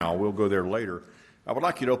now. We'll go there later. I would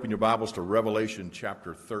like you to open your Bibles to Revelation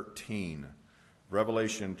chapter 13.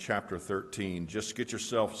 Revelation chapter 13. Just get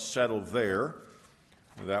yourself settled there.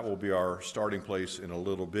 That will be our starting place in a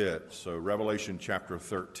little bit. So Revelation chapter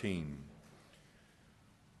 13.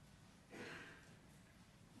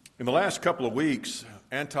 In the last couple of weeks,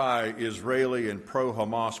 anti-Israeli and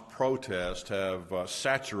pro-Hamas protests have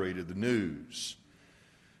saturated the news.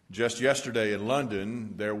 Just yesterday in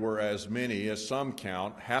London, there were as many as some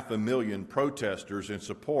count 500,000 protesters in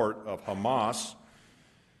support of Hamas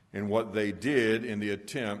and what they did in the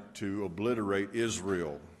attempt to obliterate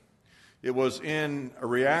Israel. It was in a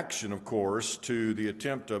reaction, of course, to the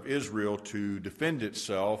attempt of Israel to defend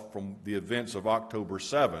itself from the events of October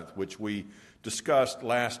 7th, which we discussed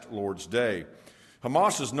last Lord's Day.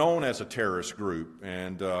 Hamas is known as a terrorist group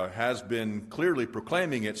and has been clearly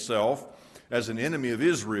proclaiming itself as an enemy of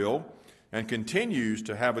Israel and continues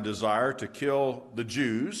to have a desire to kill the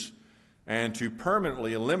Jews and to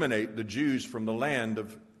permanently eliminate the Jews from the land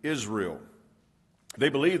of Israel. They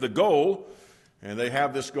believe the goal, and they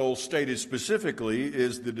have this goal stated specifically,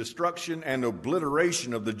 is the destruction and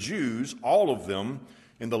obliteration of the Jews, all of them,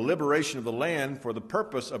 in the liberation of the land for the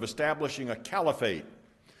purpose of establishing a caliphate.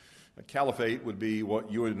 A caliphate would be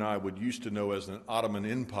what you and I would used to know as an Ottoman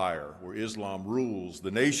Empire, where Islam rules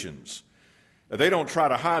the nations. They don't try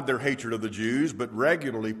to hide their hatred of the Jews, but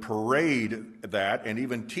regularly parade that and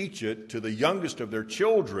even teach it to the youngest of their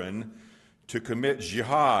children to commit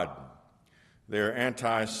jihad. Their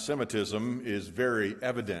anti-Semitism is very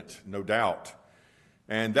evident, no doubt.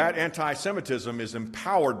 And that anti-Semitism is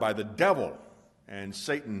empowered by the devil and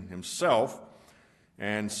Satan himself.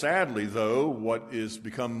 And sadly, though, what is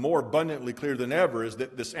become more abundantly clear than ever is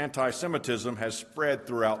that this anti-Semitism has spread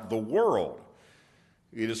throughout the world.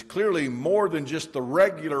 It is clearly more than just the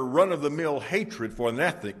regular run-of-the-mill hatred for an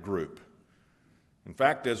ethnic group. In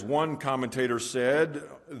fact, as one commentator said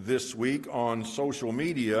this week on social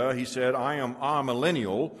media, he said, I am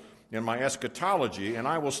amillennial in my eschatology, and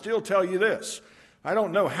I will still tell you this. I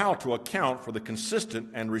don't know how to account for the consistent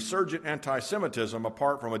and resurgent anti-Semitism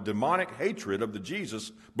apart from a demonic hatred of the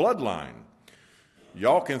Jesus bloodline.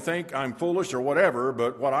 Y'all can think I'm foolish or whatever,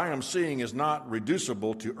 but what I am seeing is not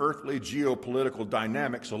reducible to earthly geopolitical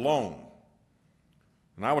dynamics alone.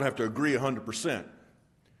 And I would have to agree 100%.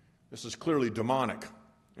 This is clearly demonic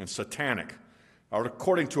and satanic.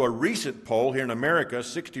 According to a recent poll here in America,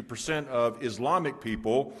 60% of Islamic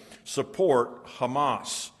people support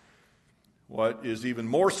Hamas. What is even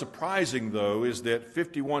more surprising, though, is that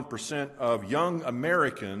 51% of young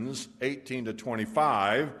Americans, 18 to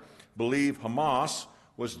 25, believe Hamas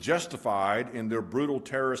was justified in their brutal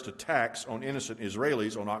terrorist attacks on innocent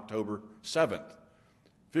Israelis on October 7th.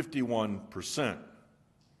 51%.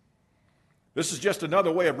 This is just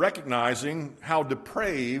another way of recognizing how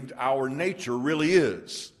depraved our nature really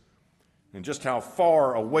is and just how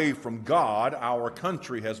far away from God our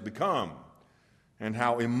country has become and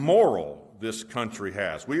how immoral this country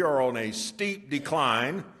has. We are on a steep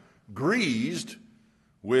decline, greased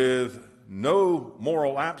with no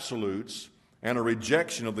moral absolutes and a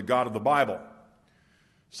rejection of the God of the Bible.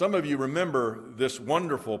 Some of you remember this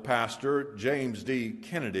wonderful pastor, James D.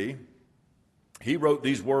 Kennedy. He wrote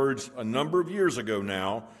these words a number of years ago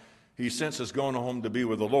now. He since has gone home to be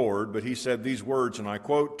with the Lord, but he said these words, and I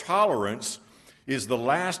quote, "Tolerance is the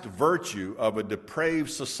last virtue of a depraved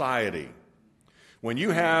society. When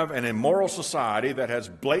you have an immoral society that has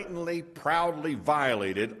blatantly, proudly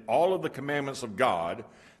violated all of the commandments of God,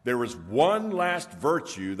 there is one last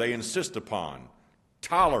virtue they insist upon: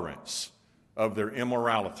 tolerance of their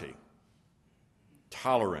immorality."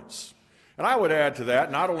 Tolerance. And I would add to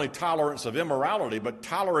that not only tolerance of immorality, but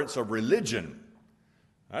tolerance of religion.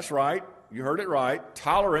 That's right. You heard it right.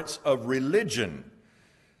 Tolerance of religion.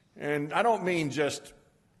 And I don't mean just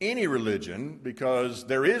any religion, because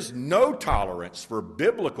there is no tolerance for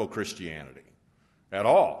biblical Christianity at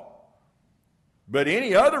all. But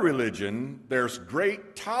any other religion, there's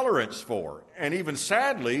great tolerance for. And even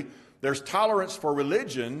sadly, there's tolerance for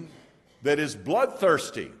religion that is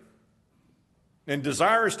bloodthirsty and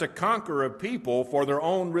desires to conquer a people for their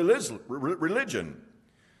own religion.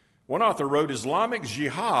 One author wrote, Islamic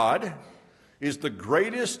jihad is the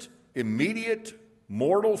greatest immediate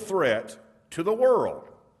mortal threat to the world.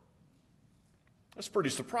 That's pretty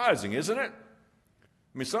surprising, isn't it?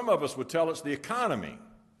 I mean, some of us would tell it's the economy,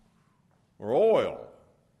 or oil,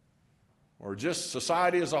 or just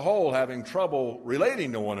society as a whole having trouble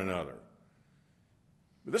relating to one another.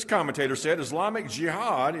 But this commentator said Islamic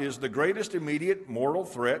jihad is the greatest immediate mortal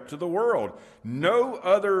threat to the world. No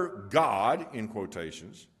other God, in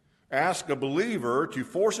quotations, ask a believer to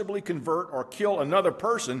forcibly convert or kill another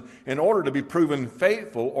person in order to be proven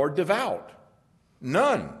faithful or devout?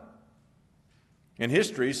 None. And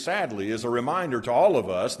history, sadly, is a reminder to all of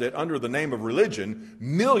us that under the name of religion,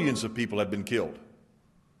 millions of people have been killed.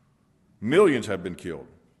 Millions have been killed.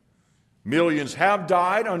 Millions have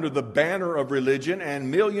died under the banner of religion,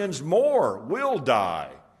 and millions more will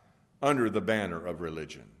die under the banner of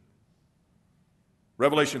religion.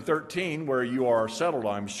 Revelation 13, where you are settled,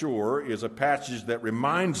 I'm sure, is a passage that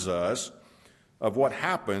reminds us of what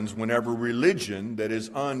happens whenever religion that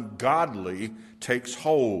is ungodly takes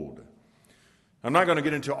hold. I'm not going to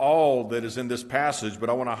get into all that is in this passage, but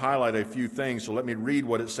I want to highlight a few things. So let me read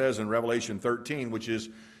what it says in Revelation 13, which is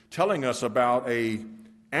telling us about a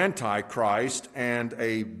Antichrist and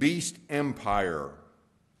a beast empire.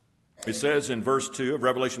 It says in verse 2 of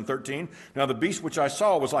Revelation 13, "Now the beast which I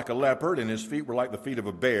saw was like a leopard, and his feet were like the feet of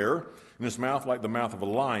a bear, and his mouth like the mouth of a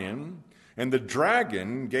lion. And the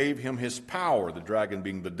dragon gave him his power," the dragon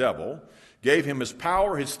being the devil, "gave him his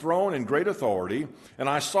power, his throne, and great authority. And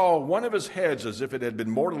I saw one of his heads as if it had been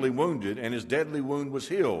mortally wounded, and his deadly wound was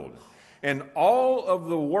healed. And all of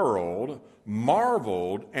the world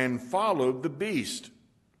marveled and followed the beast.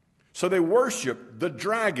 So they worshiped the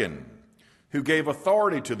dragon, who gave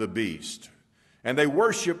authority to the beast. And they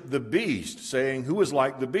worshiped the beast, saying, 'Who is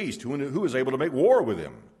like the beast? Who is able to make war with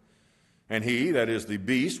him?' And he," that is the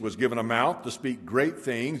beast, "was given a mouth to speak great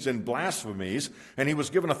things and blasphemies, and he was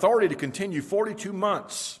given authority to continue 42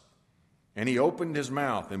 months. And he opened his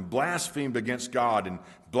mouth and blasphemed against God, and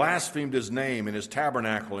blasphemed his name and his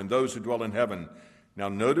tabernacle and those who dwell in heaven." Now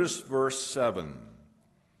notice verse 7.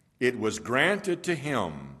 "It was granted to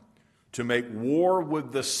him to make war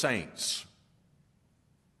with the saints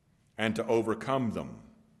and to overcome them.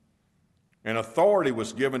 And authority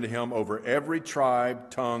was given to him over every tribe,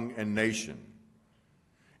 tongue, and nation.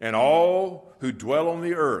 And all who dwell on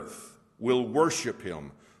the earth will worship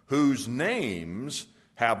him, whose names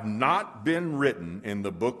have not been written in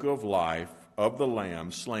the book of life of the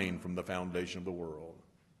Lamb slain from the foundation of the world."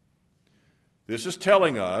 This is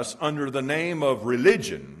telling us, under the name of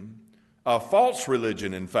religion, a false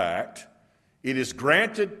religion in fact, it is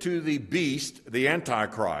granted to the beast, the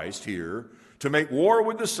Antichrist here, to make war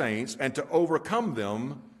with the saints and to overcome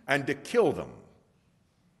them and to kill them.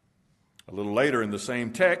 A little later in the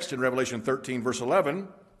same text, in Revelation 13, verse 11,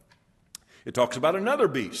 it talks about another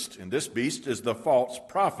beast, and this beast is the false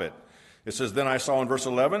prophet. It says, "Then I saw," in verse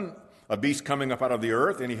 11, "a beast coming up out of the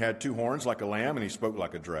earth, and he had 2 horns like a lamb, and he spoke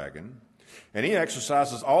like a dragon. And he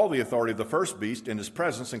exercises all the authority of the first beast in his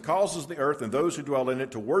presence, and causes the earth and those who dwell in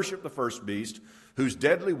it to worship the first beast, whose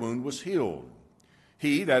deadly wound was healed.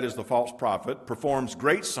 He," that is the false prophet, "performs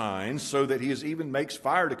great signs, so that he even makes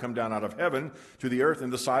fire to come down out of heaven to the earth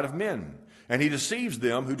in the sight of men. And he deceives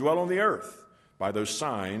them who dwell on the earth by those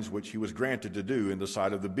signs which he was granted to do in the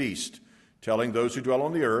sight of the beast, telling those who dwell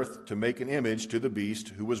on the earth to make an image to the beast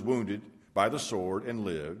who was wounded by the sword and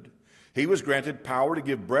lived. He was granted power to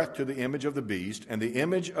give breath to the image of the beast, and the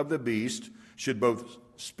image of the beast should both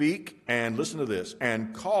speak and," listen to this,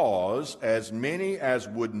 "and cause as many as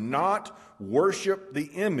would not worship the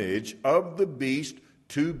image of the beast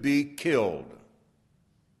to be killed."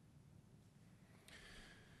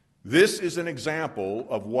 This is an example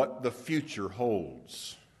of what the future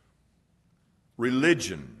holds.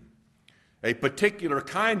 Religion, a particular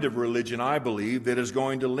kind of religion, I believe, that is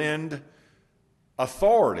going to lend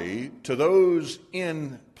authority to those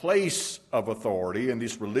in place of authority in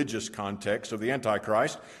this religious context of the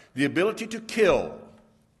Antichrist, the ability to kill,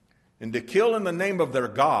 and to kill in the name of their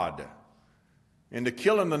God, and to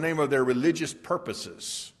kill in the name of their religious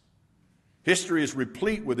purposes. History is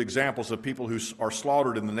replete with examples of people who are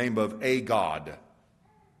slaughtered in the name of a God,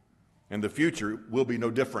 and the future will be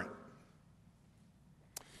no different.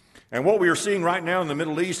 And what we are seeing right now in the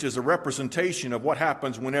Middle East is a representation of what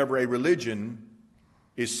happens whenever a religion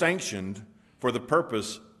is sanctioned for the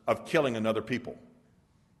purpose of killing another people.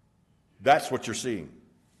 That's what you're seeing.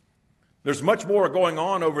 There's much more going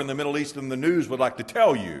on over in the Middle East than the news would like to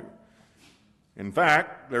tell you. In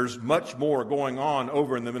fact, there's much more going on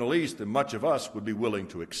over in the Middle East than much of us would be willing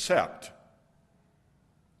to accept.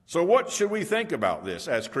 So what should we think about this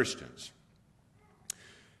as Christians?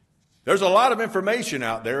 There's a lot of information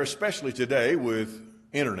out there, especially today with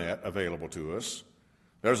internet available to us.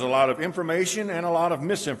 There's a lot of information and a lot of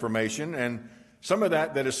misinformation, and some of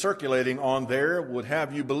that is circulating on there would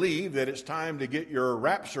have you believe that it's time to get your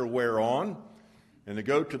rapture wear on and to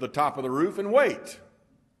go to the top of the roof and wait.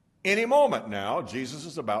 Any moment now, Jesus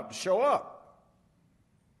is about to show up.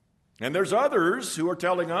 And there's others who are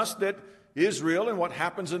telling us that Israel and what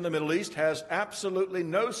happens in the Middle East has absolutely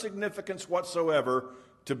no significance whatsoever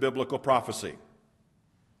to biblical prophecy.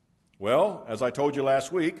 Well, as I told you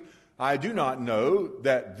last week, I do not know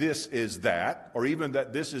that this is that, or even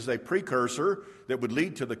that this is a precursor that would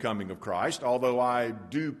lead to the coming of Christ, although I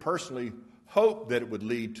do personally hope that it would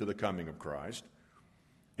lead to the coming of Christ.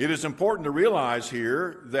 It is important to realize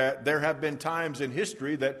here that there have been times in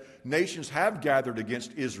history that nations have gathered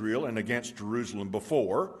against Israel and against Jerusalem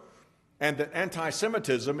before, and that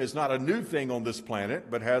anti-Semitism is not a new thing on this planet,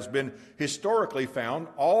 but has been historically found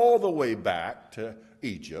all the way back to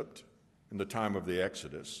Egypt in the time of the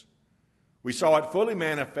Exodus. We saw it fully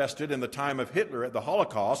manifested in the time of Hitler at the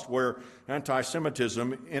Holocaust, where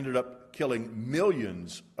anti-Semitism ended up killing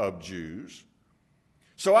millions of Jews.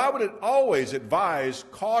 So I would always advise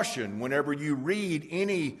caution whenever you read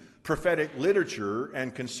any prophetic literature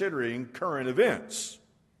and considering current events.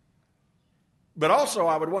 But also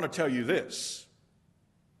I would want to tell you this.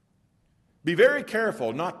 Be very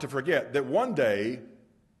careful not to forget that one day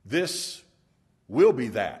this will be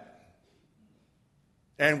that.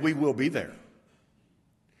 And we will be there.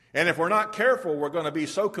 And if we're not careful, we're going to be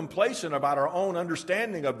so complacent about our own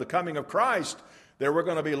understanding of the coming of Christ that we're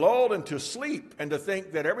going to be lulled into sleep and to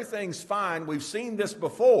think that everything's fine. We've seen this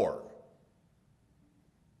before.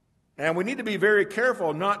 And we need to be very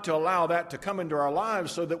careful not to allow that to come into our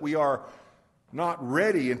lives so that we are not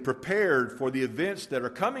ready and prepared for the events that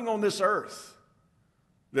are coming on this earth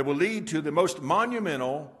that will lead to the most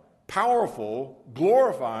monumental, powerful,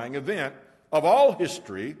 glorifying event of all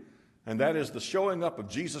history, and that is the showing up of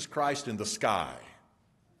Jesus Christ in the sky.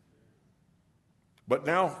 But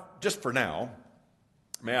now, just for now,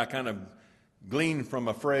 may I kind of glean from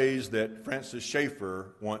a phrase that Francis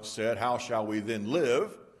Schaeffer once said, how shall we then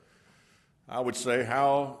live? I would say,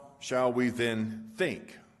 how shall we then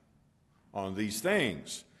think on these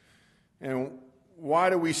things? And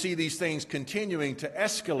why do we see these things continuing to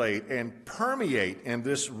escalate and permeate in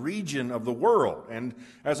this region of the world? And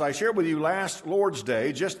as I shared with you last Lord's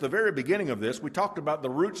Day, just the very beginning of this, we talked about the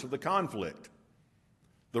roots of the conflict.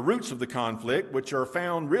 The roots of the conflict, which are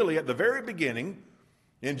found really at the very beginning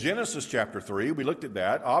in Genesis chapter 3. We looked at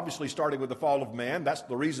that, obviously starting with the fall of man. That's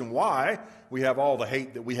the reason why we have all the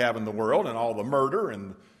hate that we have in the world and all the murder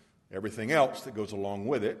and everything else that goes along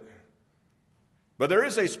with it. But there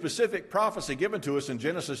is a specific prophecy given to us in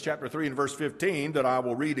Genesis chapter 3 and verse 15 that I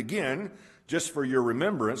will read again just for your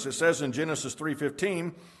remembrance. It says in Genesis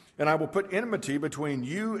 3:15, "And I will put enmity between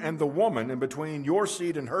you and the woman, and between your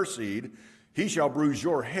seed and her seed. He shall bruise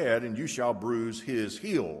your head, and you shall bruise his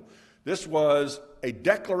heel." This was a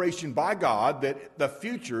declaration by God that the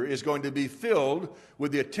future is going to be filled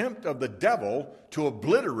with the attempt of the devil to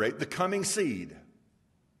obliterate the coming seed,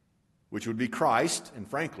 which would be Christ, and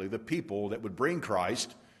frankly, the people that would bring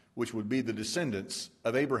Christ, which would be the descendants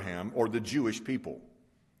of Abraham or the Jewish people.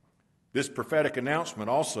 This prophetic announcement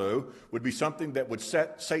also would be something that would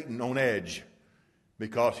set Satan on edge,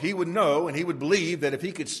 because he would know and he would believe that if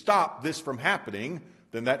he could stop this from happening,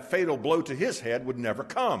 then that fatal blow to his head would never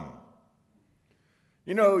come.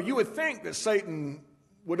 You know, you would think that Satan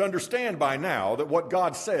would understand by now that what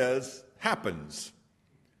God says happens.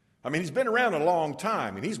 I mean, he's been around a long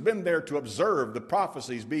time, and he's been there to observe the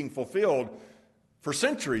prophecies being fulfilled for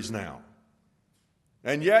centuries now.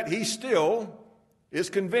 And yet he still is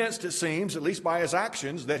convinced, it seems, at least by his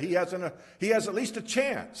actions, that he has at least a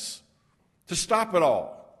chance to stop it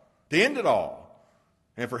all, to end it all,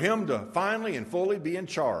 and for him to finally and fully be in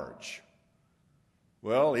charge.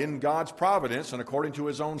 Well, in God's providence and according to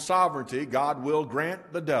his own sovereignty, God will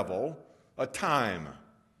grant the devil a time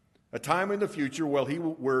in the future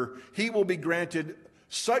where he will be granted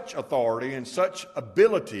such authority and such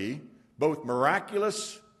ability, both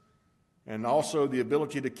miraculous and also the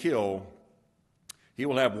ability to kill. He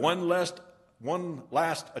will have one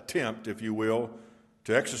last attempt, if you will,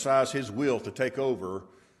 to exercise his will to take over.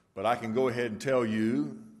 But I can go ahead and tell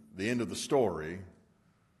you the end of the story.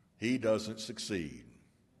 He doesn't succeed.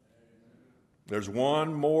 There's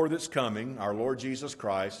one more that's coming, our Lord Jesus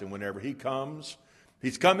Christ, and whenever he comes,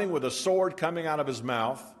 he's coming with a sword coming out of his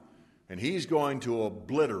mouth, and he's going to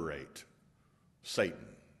obliterate Satan.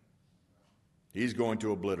 He's going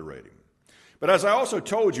to obliterate him. But as I also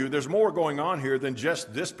told you, there's more going on here than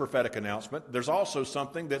just this prophetic announcement. There's also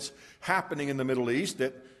something that's happening in the Middle East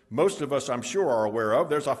that most of us, I'm sure, are aware of.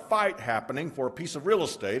 There's a fight happening for a piece of real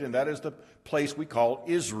estate, and that is the place we call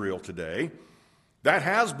Israel today. That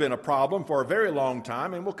has been a problem for a very long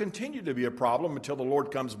time and will continue to be a problem until the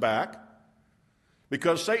Lord comes back.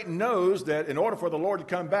 Because Satan knows that in order for the Lord to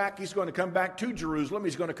come back, he's going to come back to Jerusalem.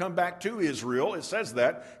 He's going to come back to Israel. It says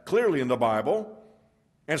that clearly in the Bible.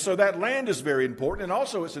 And so that land is very important, and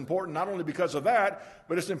also it's important not only because of that,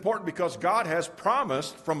 but it's important because God has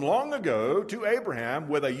promised from long ago to Abraham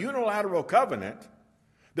with a unilateral covenant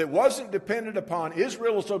that wasn't dependent upon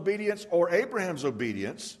Israel's obedience or Abraham's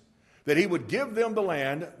obedience, that he would give them the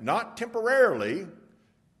land, not temporarily,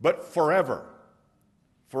 but forever.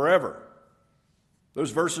 Forever.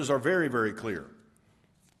 Those verses are very, very clear.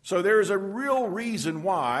 So there is a real reason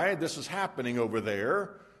why this is happening over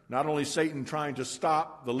there. Not only Satan trying to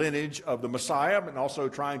stop the lineage of the Messiah, but also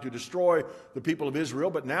trying to destroy the people of Israel,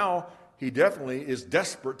 but now he definitely is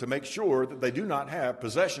desperate to make sure that they do not have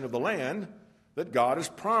possession of the land that God has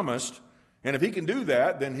promised. And if he can do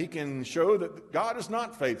that, then he can show that God is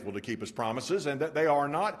not faithful to keep his promises and that they are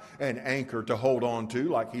not an anchor to hold on to,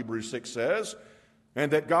 like Hebrews 6 says,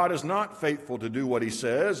 and that God is not faithful to do what he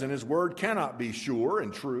says, and his word cannot be sure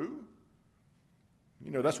and true.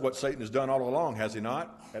 You know, that's what Satan has done all along, has he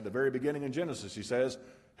not? At the very beginning in Genesis, he says,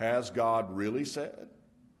 has God really said?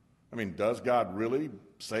 I mean, does God really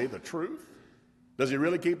say the truth? Does he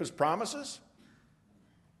really keep his promises?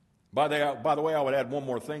 By the way, I would add one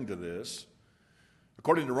more thing to this.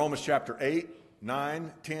 According to Romans chapter 8,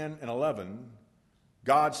 9, 10, and 11,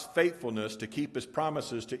 God's faithfulness to keep his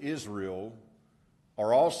promises to Israel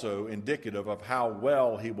are also indicative of how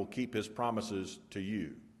well he will keep his promises to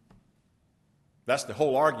you. That's the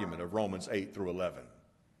whole argument of Romans 8 through 11.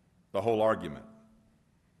 The whole argument.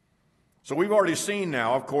 So we've already seen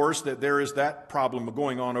now, of course, that there is that problem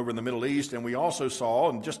going on over in the Middle East, and we also saw,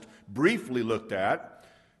 and just briefly looked at,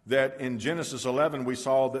 that in Genesis 11 we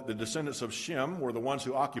saw that the descendants of Shem were the ones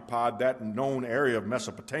who occupied that known area of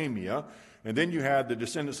Mesopotamia, and then you had the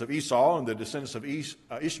descendants of Esau and the descendants of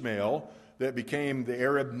Ishmael that became the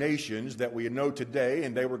Arab nations that we know today,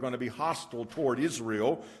 and they were going to be hostile toward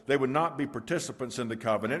Israel. They would not be participants in the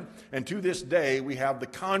covenant. And to this day, we have the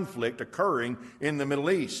conflict occurring in the Middle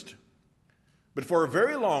East. But for a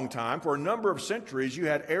very long time, for a number of centuries, you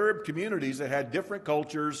had Arab communities that had different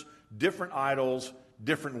cultures, different idols,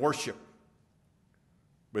 different worship.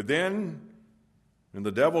 But then, in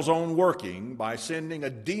the devil's own working, by sending a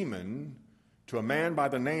demon to a man by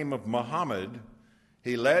the name of Muhammad,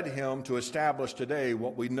 he led him to establish today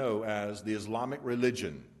what we know as the Islamic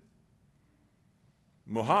religion.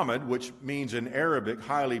 Muhammad, which means in Arabic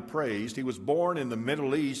highly praised, he was born in the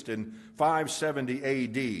Middle East in 570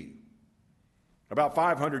 A.D. About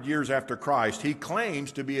 500 years after Christ. He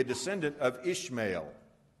claims to be a descendant of Ishmael.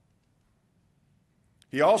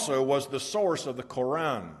 He also was the source of the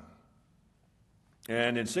Quran.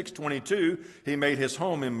 And in 622, he made his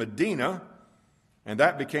home in Medina, and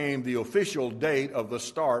that became the official date of the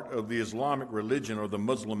start of the Islamic religion or the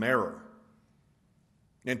Muslim era.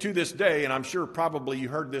 And to this day, and I'm sure probably you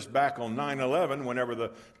heard this back on 9/11 whenever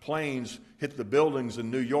the planes hit the buildings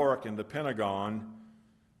in New York and the Pentagon,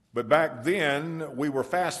 but back then we were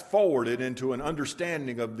fast forwarded into an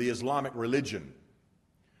understanding of the Islamic religion.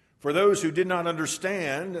 For those who did not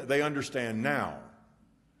understand, they understand now.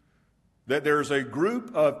 That there's a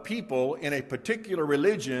group of people in a particular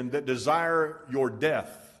religion that desire your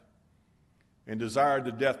death, and desire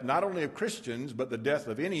the death not only of Christians, but the death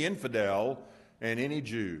of any infidel and any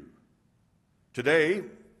Jew. Today,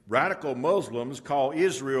 radical Muslims call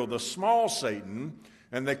Israel the small Satan,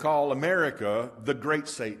 and they call America the great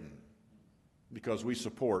Satan, because we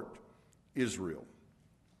support Israel.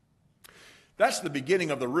 That's the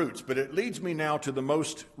beginning of the roots, but it leads me now to the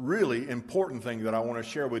most really important thing that I want to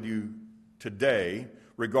share with you today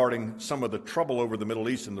regarding some of the trouble over the Middle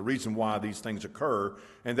East and the reason why these things occur,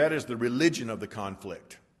 and that is the religion of the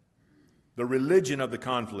conflict. The religion of the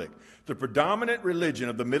conflict. The predominant religion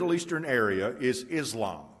of the Middle Eastern area is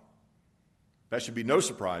Islam. That should be no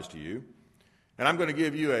surprise to you. And I'm going to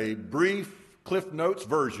give you a brief Cliff Notes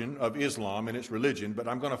version of Islam and its religion, but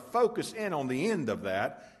I'm going to focus in on the end of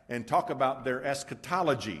that and talk about their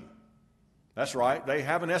eschatology. That's right, they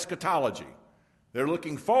have an eschatology. They're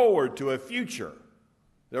looking forward to a future.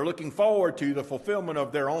 They're looking forward to the fulfillment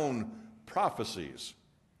of their own prophecies.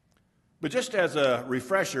 But just as a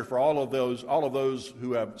refresher for all of those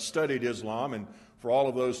who have studied Islam, and for all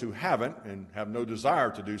of those who haven't and have no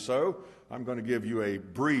desire to do so, I'm going to give you a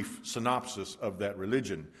brief synopsis of that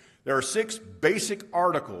religion. There are 6 basic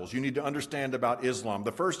articles you need to understand about Islam.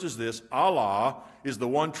 The first is this: Allah is the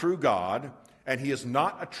one true God, and He is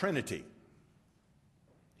not a Trinity.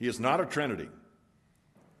 He is not a Trinity.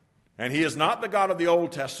 And He is not the God of the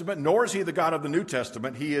Old Testament, nor is He the God of the New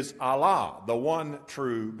Testament. He is Allah, the one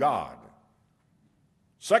true God.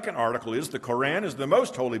 Second article is the Quran is the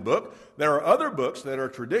most holy book. There are other books that are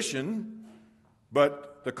tradition,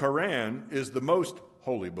 but the Quran is the most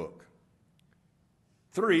holy book.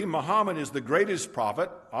 3, Muhammad is the greatest prophet.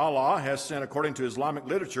 Allah has sent, according to Islamic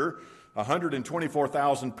literature,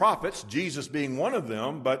 124,000 prophets, Jesus being one of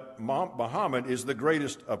them, but Muhammad is the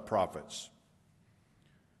greatest of prophets.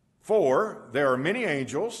 4, there are many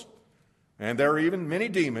angels, and there are even many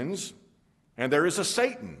demons, and there is a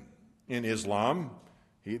Satan in Islam.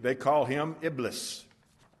 They call him Iblis.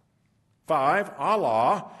 5,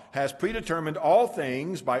 Allah has predetermined all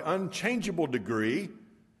things by unchangeable decree,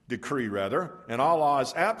 and Allah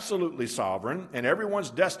is absolutely sovereign, and everyone's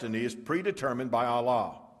destiny is predetermined by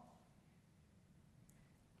Allah.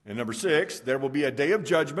 And number 6, there will be a day of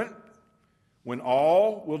judgment when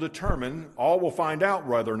all will find out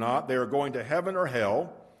whether or not they are going to heaven or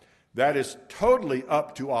hell. That is totally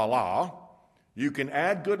up to Allah. You can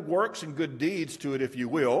add good works and good deeds to it if you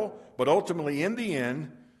will, but ultimately in the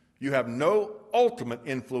end, you have no ultimate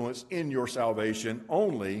influence in your salvation.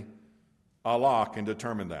 Only Allah can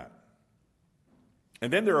determine that.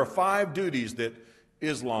 And then there are 5 duties that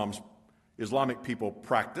Islamic people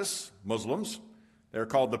practice, Muslims. They're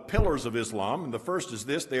called the pillars of Islam. And the first is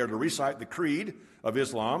this: they are to recite the creed of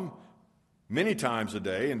Islam many times a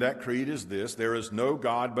day. And that creed is this: there is no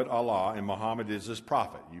God but Allah, and Muhammad is his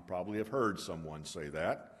prophet. You probably have heard someone say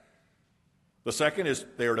that. The second is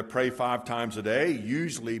they are to pray 5 times a day,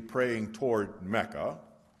 usually praying toward Mecca.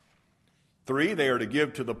 3, they are to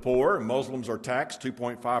give to the poor. Muslims are taxed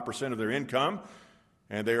 2.5% of their income,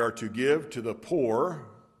 and they are to give to the poor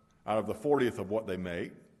out of the 40th of what they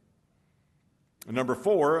make. And number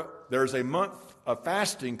 4, there's a month of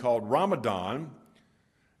fasting called Ramadan,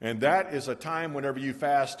 and that is a time whenever you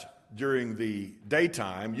fast during the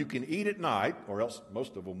daytime. You can eat at night, or else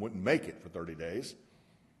most of them wouldn't make it for 30 days.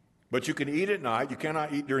 But you can eat at night. You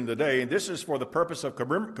cannot eat during the day. And this is for the purpose of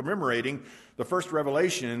commemorating the first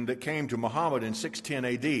revelation that came to Muhammad in 610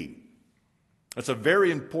 AD. It's a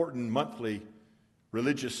very important monthly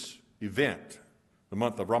religious event, the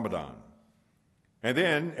month of Ramadan. And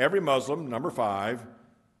then every Muslim, number 5,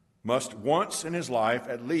 must once in his life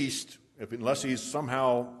at least, unless he's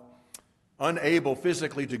somehow unable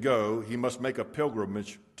physically to go, he must make a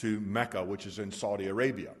pilgrimage to Mecca, which is in Saudi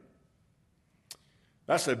Arabia.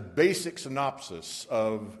 That's a basic synopsis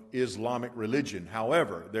of Islamic religion.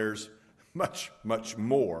 However, there's much, much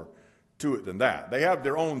more to it than that. They have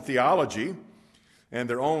their own theology, and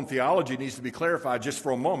their own theology needs to be clarified just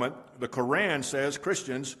for a moment. The Quran says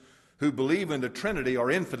Christians who believe in the Trinity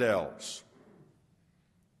are infidels.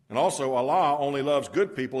 And also, Allah only loves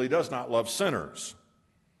good people. He does not love sinners.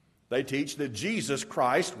 They teach that Jesus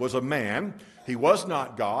Christ was a man. He was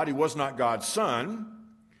not God. He was not God's son.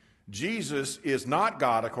 Jesus is not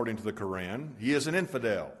God according to the Quran. He is an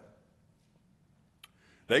infidel.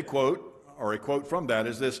 They quote, or a quote from that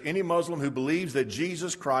is this: any Muslim who believes that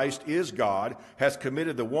Jesus Christ is God has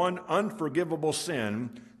committed the one unforgivable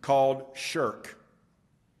sin called shirk,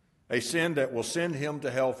 a sin that will send him to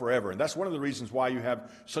hell forever. And that's one of the reasons why you have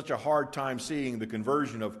such a hard time seeing the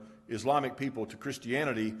conversion of Islamic people to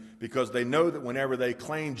Christianity, because they know that whenever they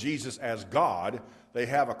claim Jesus as God, they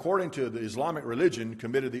have, according to the Islamic religion,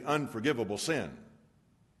 committed the unforgivable sin.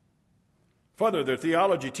 Further, their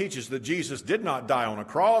theology teaches that Jesus did not die on a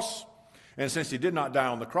cross, and since he did not die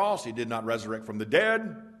on the cross, he did not resurrect from the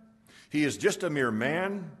dead. He is just a mere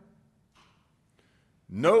man.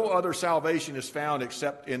 No other salvation is found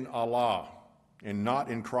except in Allah and not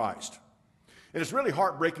in Christ. And it's really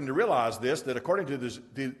heartbreaking to realize this, that according to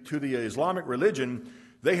the Islamic religion,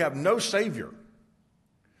 they have no Savior.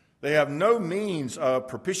 They have no means of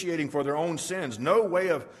propitiating for their own sins, no way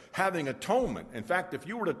of having atonement. In fact, if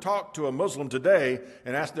you were to talk to a Muslim today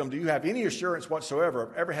and ask them, do you have any assurance whatsoever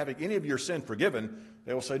of ever having any of your sin forgiven,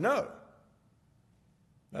 they will say no.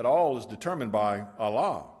 That all is determined by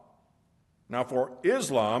Allah. Now, for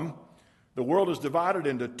Islam, the world is divided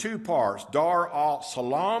into 2 parts: Dar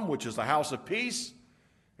al-Salam, which is the house of peace,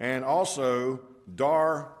 and also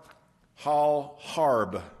Dar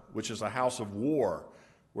al-Harb, which is a house of war,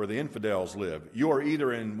 where the infidels live. You are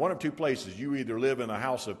either in one of 2 places. You either live in a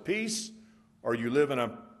house of peace or you live in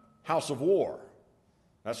a house of war.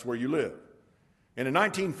 That's where you live. And in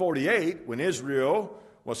 1948, when Israel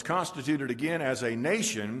was constituted again as a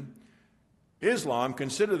nation, Islam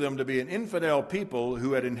considered them to be an infidel people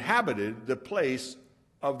who had inhabited the place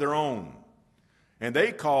of their own. And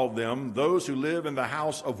they called them those who live in the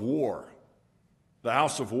house of war. The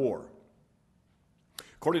house of war.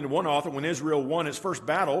 According to one author, when Israel won its first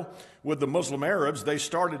battle with the Muslim Arabs, they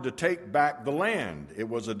started to take back the land. It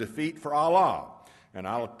was a defeat for Allah. And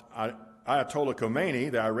Ayatollah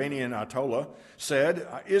Khomeini, the Iranian Ayatollah, said,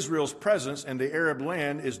 Israel's presence in the Arab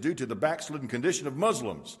land is due to the backslidden condition of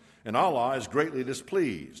Muslims, and Allah is greatly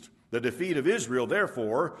displeased. The defeat of Israel,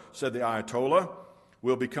 therefore, said the Ayatollah,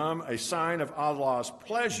 will become a sign of Allah's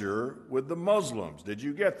pleasure with the Muslims. Did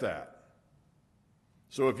you get that?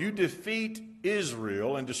 So if you defeat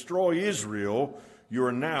Israel and destroy Israel, you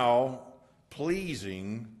are now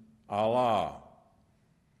pleasing Allah.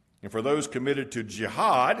 And for those committed to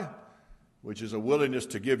jihad, which is a willingness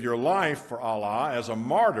to give your life for Allah as a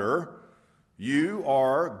martyr, you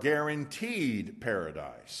are guaranteed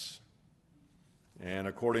paradise. And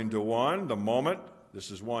according to one, the moment,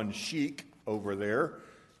 this is one sheikh over there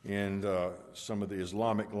in some of the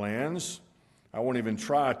Islamic lands. I won't even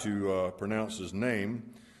try to pronounce his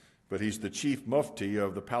name, but he's the chief mufti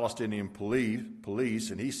of the Palestinian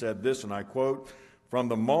police, and he said this, and I quote, "From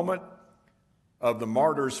the moment of the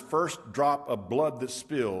martyr's first drop of blood that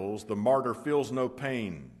spills, the martyr feels no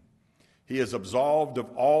pain. He is absolved of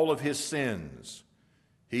all of his sins.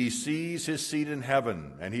 He sees his seat in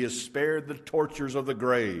heaven, and he is spared the tortures of the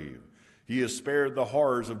grave. He is spared the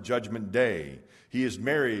horrors of Judgment Day. He is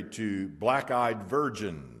married to black-eyed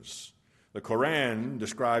virgins." The Quran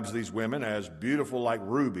describes these women as beautiful like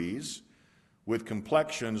rubies, with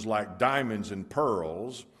complexions like diamonds and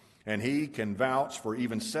pearls, and he can vouch for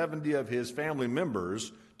even 70 of his family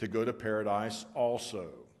members to go to paradise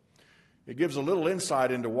also. It gives a little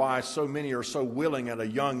insight into why so many are so willing at a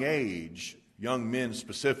young age, young men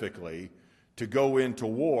specifically, to go into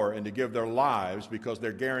war and to give their lives because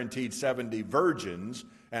they're guaranteed 70 virgins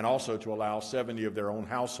and also to allow 70 of their own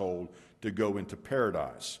household to go into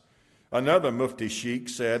paradise. Another Mufti Sheikh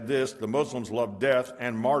said this, "The Muslims love death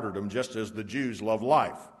and martyrdom just as the Jews love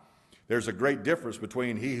life. There's a great difference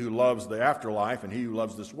between he who loves the afterlife and he who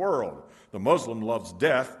loves this world. The Muslim loves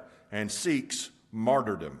death and seeks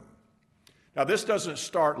martyrdom." Now, this doesn't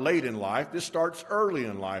start late in life. This starts early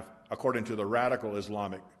in life, according to the radical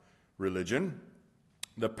Islamic religion.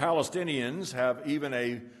 The Palestinians have even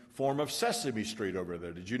a form of Sesame Street over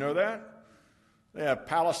there. Did you know that? They have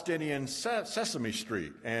Palestinian Sesame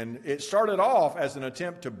Street. And it started off as an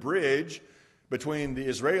attempt to bridge between the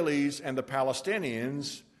Israelis and the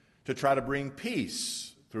Palestinians to try to bring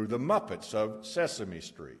peace through the Muppets of Sesame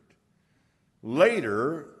Street.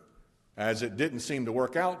 Later, as it didn't seem to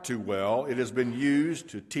work out too well, it has been used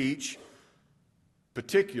to teach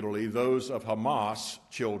particularly those of Hamas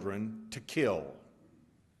children to kill.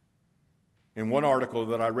 In one article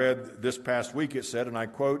that I read this past week, it said, and I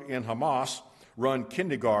quote, "In Hamas-run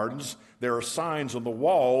kindergartens, there are signs on the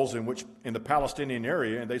walls in the Palestinian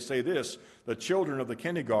area, and they say this, the children of the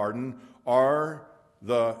kindergarten are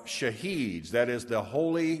the shaheeds, that is, the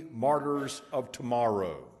holy martyrs of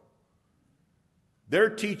tomorrow." They're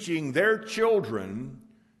teaching their children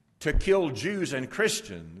to kill Jews and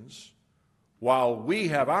Christians while we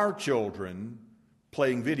have our children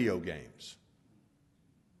playing video games.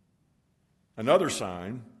 Another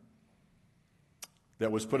sign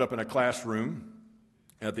that was put up in a classroom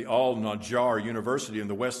at the Al-Najjar University in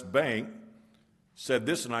the West Bank said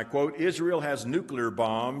this, and I quote, "Israel has nuclear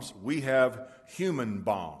bombs, we have human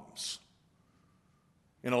bombs."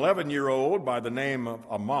 An 11-year-old by the name of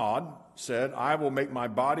Ahmad said, "I will make my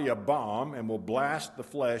body a bomb and will blast the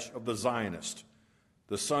flesh of the Zionists,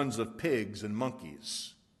 the sons of pigs and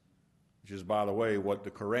monkeys," which is, by the way, what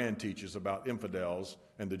the Quran teaches about infidels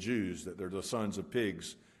and the Jews, that they're the sons of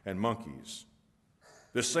pigs and monkeys.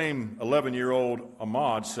 This same 11-year-old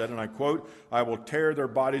Ahmad said, and I quote, "I will tear their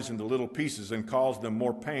bodies into little pieces and cause them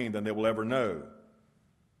more pain than they will ever know."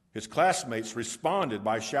 His classmates responded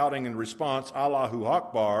by shouting in response, "Allahu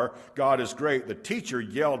Akbar, God is great." The teacher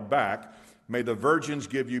yelled back, "May the virgins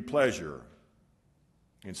give you pleasure."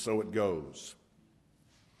 And so it goes.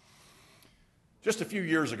 Just a few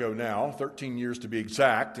years ago now, 13 years to be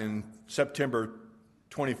exact, in September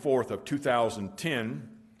 24th of 2010,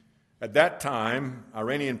 at that time,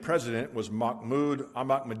 Iranian president was Mahmoud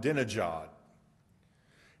Ahmadinejad.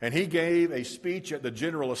 And he gave a speech at the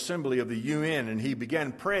General Assembly of the UN, and he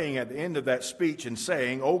began praying at the end of that speech and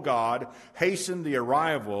saying, "O God, hasten the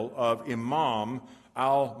arrival of Imam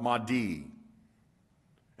al-Mahdi,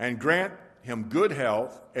 and grant him good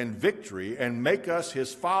health and victory, and make us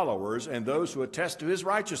his followers and those who attest to his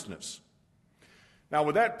righteousness." Now,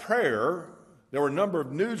 with that prayer, there were a number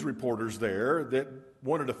of news reporters there that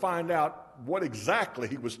wanted to find out what exactly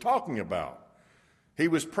he was talking about. He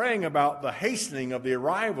was praying about the hastening of the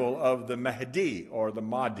arrival of the Mahdi, or the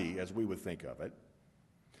Mahdi, as we would think of it.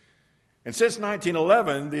 And since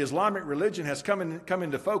 1911, the Islamic religion has come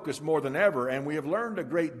into focus more than ever, and we have learned a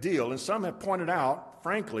great deal. And some have pointed out,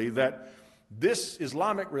 frankly, that this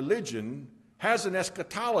Islamic religion has an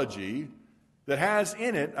eschatology that has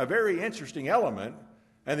in it a very interesting element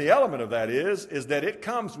And the element of that is that it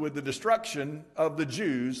comes with the destruction of the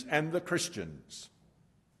Jews and the Christians.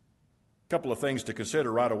 A couple of things to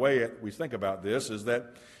consider right away as we think about this is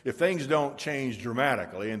that if things don't change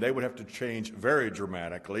dramatically, and they would have to change very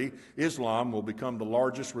dramatically, Islam will become the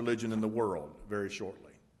largest religion in the world very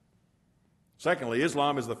shortly. Secondly,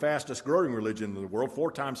 Islam is the fastest growing religion in the world,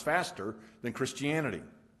 4 times faster than Christianity.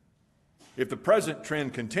 If the present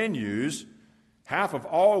trend continues, half of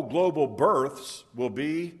all global births will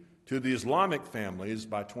be to the Islamic families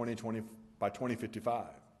by 2055.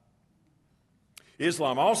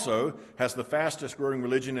 Islam also has the fastest growing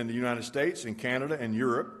religion in the United States, in Canada, and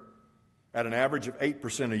Europe at an average of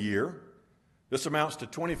 8% a year. This amounts to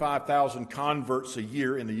 25,000 converts a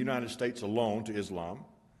year in the United States alone to Islam.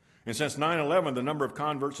 And since 9/11, the number of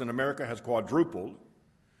converts in America has quadrupled.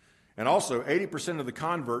 And also, 80% of the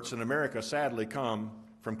converts in America sadly come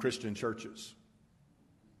from Christian churches.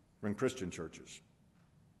 Now,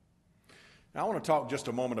 I want to talk just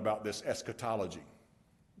a moment about this eschatology,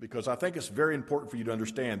 because I think it's very important for you to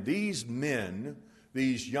understand these men,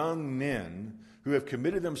 these young men who have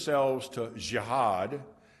committed themselves to jihad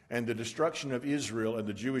and the destruction of Israel and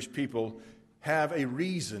the Jewish people have a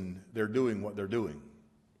reason they're doing what they're doing.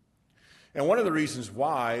 And one of the reasons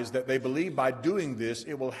why is that they believe by doing this,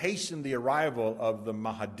 it will hasten the arrival of the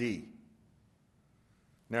Mahdi.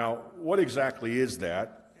 Now, what exactly is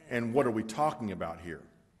that, and what are we talking about here?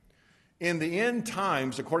 In the end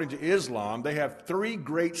times, according to Islam, they have 3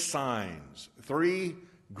 great signs. 3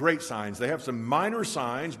 great signs. They have some minor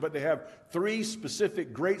signs, but they have 3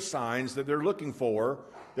 specific great signs that they're looking for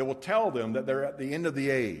that will tell them that they're at the end of the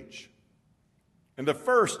age. And the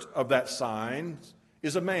first of that signs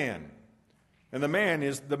is a man. And the man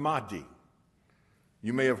is the Mahdi.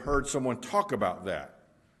 You may have heard someone talk about that.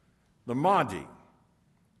 The Mahdi.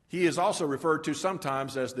 He is also referred to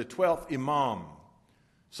sometimes as the 12th Imam.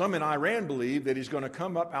 Some in Iran believe that he's going to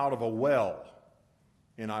come up out of a well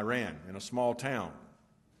in Iran, in a small town.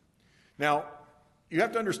 Now, you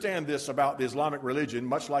have to understand this about the Islamic religion,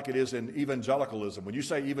 much like it is in evangelicalism. When you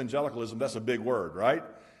say evangelicalism, that's a big word, right?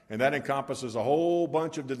 And that encompasses a whole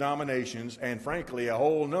bunch of denominations and, frankly, a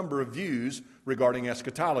whole number of views regarding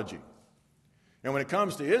eschatology. And when it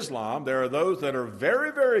comes to Islam, there are those that are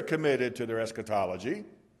very, very committed to their eschatology,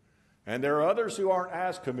 and there are others who aren't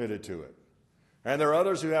as committed to it. And there are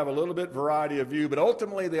others who have a little bit variety of view, but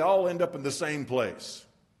ultimately they all end up in the same place.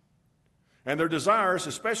 And their desires,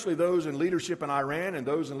 especially those in leadership in Iran and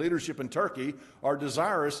those in leadership in Turkey, are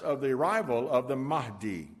desirous of the arrival of the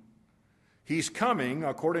Mahdi. He's coming,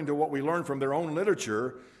 according to what we learn from their own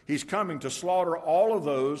literature, he's coming to slaughter all of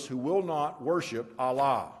those who will not worship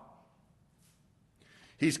Allah.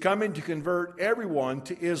 He's coming to convert everyone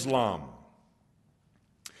to Islam.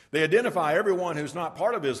 They identify everyone who's not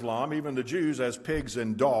part of Islam, even the Jews, as pigs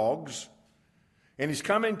and dogs. And he's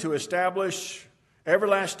coming to establish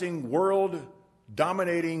everlasting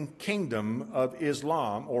world-dominating kingdom of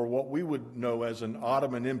Islam, or what we would know as an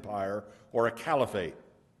Ottoman Empire or a caliphate.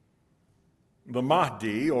 The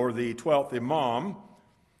Mahdi, or the 12th Imam,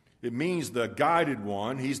 it means the guided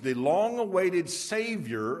one. He's the long-awaited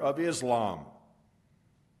savior of Islam.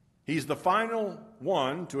 He's the final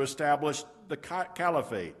one to establish the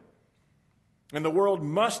caliphate. And the world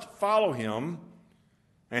must follow him,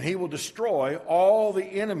 and he will destroy all the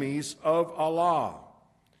enemies of Allah.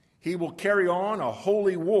 He will carry on a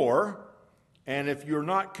holy war, and if you're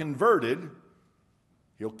not converted,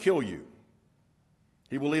 he'll kill you.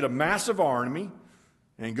 He will lead a massive army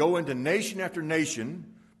and go into nation after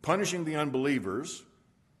nation, punishing the unbelievers.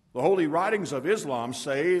 The holy writings of Islam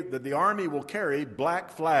say that the army will carry black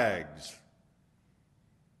flags.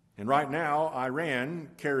 And right now, Iran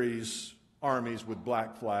carries armies with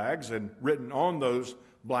black flags, and written on those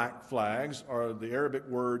black flags are the Arabic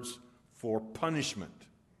words for punishment.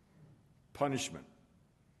 Punishment.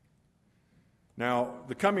 Now,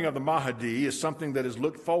 the coming of the Mahdi is something that is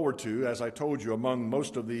looked forward to, as I told you, among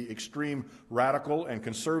most of the extreme radical and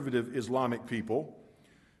conservative Islamic people.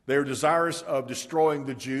 They are desirous of destroying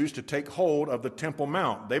the Jews to take hold of the Temple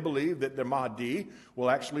Mount. They believe that the Mahdi will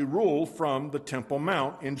actually rule from the Temple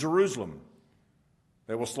Mount in Jerusalem.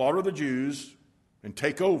 They will slaughter the Jews and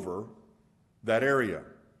take over that area.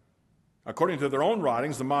 According to their own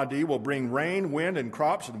writings, the Mahdi will bring rain, wind, and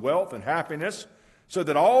crops, and wealth, and happiness, so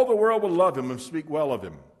that all the world will love him and speak well of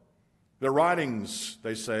him. Their writings,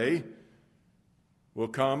 they say, will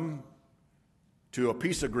come to a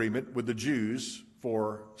peace agreement with the Jews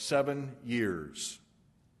for 7 years.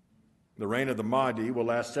 The reign of the Mahdi will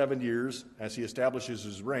last 7 years as he establishes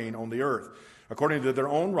his reign on the earth. According to their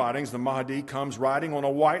own writings, the Mahdi comes riding on a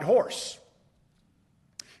white horse.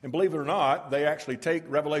 And believe it or not, they actually take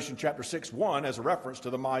Revelation chapter 6:1 as a reference to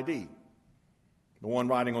the Mahdi, the one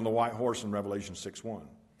riding on the white horse in Revelation 6:1.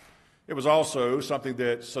 It was also something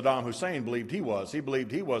that Saddam Hussein believed he was. He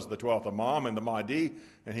believed he was the 12th Imam and the Mahdi,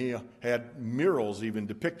 and he had murals even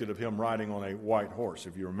depicted of him riding on a white horse,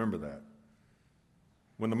 if you remember that.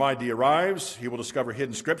 When the Mahdi arrives, he will discover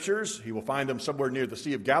hidden scriptures. He will find them somewhere near the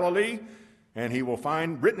Sea of Galilee, and he will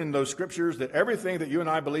find written in those scriptures that everything that you and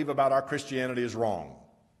I believe about our Christianity is wrong.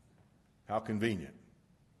 How convenient.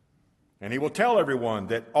 And he will tell everyone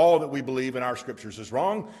that all that we believe in our scriptures is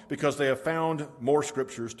wrong because they have found more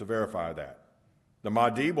scriptures to verify that. The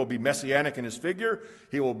Mahdi will be messianic in his figure.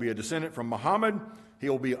 He will be a descendant from Muhammad. He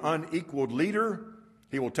will be an unequaled leader.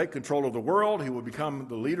 He will take control of the world. He will become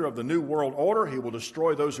the leader of the new world order. He will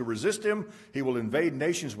destroy those who resist him. He will invade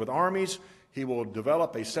nations with armies. He will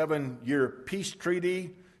develop a 7-year peace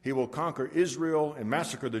treaty. He will conquer Israel and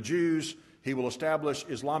massacre the Jews. He will establish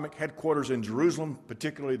Islamic headquarters in Jerusalem,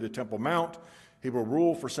 particularly the Temple Mount. He will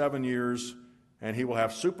rule for 7 years, and he will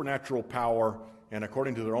have supernatural power, and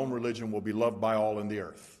according to their own religion, will be loved by all in the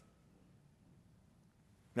earth.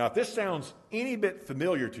 Now, if this sounds any bit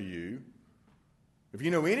familiar to you, if you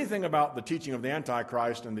know anything about the teaching of the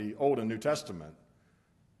Antichrist in the Old and New Testament,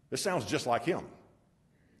 this sounds just like him.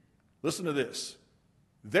 Listen to this.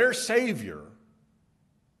 Their Savior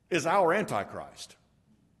is our Antichrist.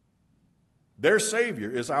 Their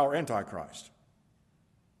Savior is our Antichrist.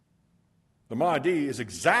 The Mahdi is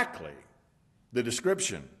exactly the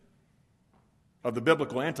description of the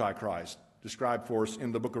biblical Antichrist described for us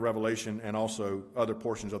in the book of Revelation and also other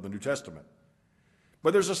portions of the New Testament.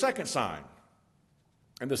 But there's a second sign,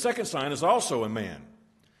 and the second sign is also a man.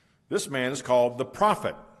 This man is called the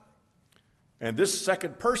prophet, and this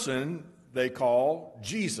second person they call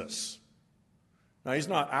Jesus. Now, he's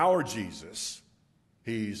not our Jesus.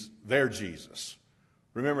 He's their Jesus.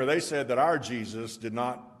 Remember, they said that our Jesus did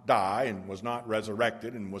not die and was not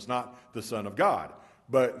resurrected and was not the Son of God.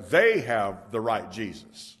 But they have the right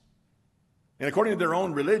Jesus. And according to their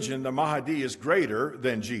own religion, the Mahdi is greater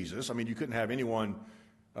than Jesus. I mean, you couldn't have anyone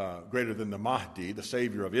greater than the Mahdi, the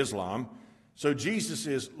Savior of Islam. So Jesus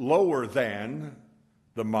is lower than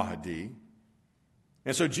the Mahdi.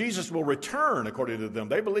 And so Jesus will return, according to them.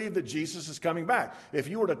 They believe that Jesus is coming back. If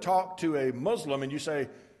you were to talk to a Muslim and you say,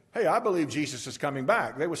 hey, I believe Jesus is coming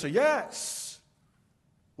back, they would say, yes,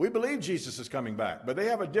 we believe Jesus is coming back. But they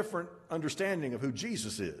have a different understanding of who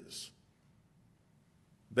Jesus is.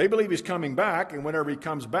 They believe he's coming back, and whenever he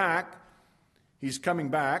comes back, he's coming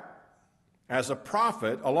back as a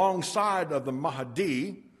prophet alongside of the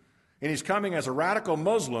Mahdi, and he's coming as a radical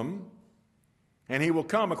Muslim. And he will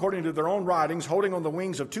come, according to their own writings, holding on the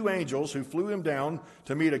wings of 2 angels who flew him down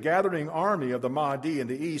to meet a gathering army of the Mahdi in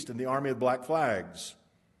the east and the army of black flags.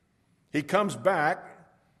 He comes back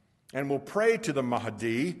and will pray to the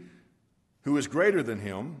Mahdi, who is greater than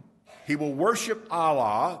him. He will worship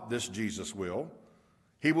Allah, this Jesus will.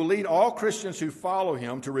 He will lead all Christians who follow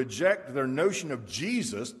him to reject their notion of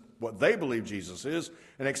Jesus, what they believe Jesus is,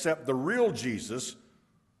 and accept the real Jesus,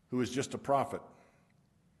 who is just a prophet.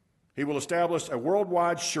 He will establish a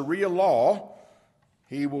worldwide Sharia law.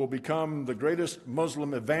 He will become the greatest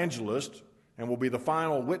Muslim evangelist and will be the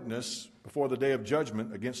final witness before the day of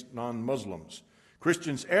judgment against non-Muslims.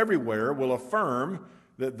 Christians everywhere will affirm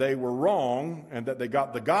that they were wrong and that they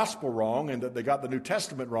got the gospel wrong and that they got the New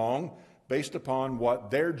Testament wrong based upon what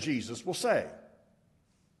their Jesus will say.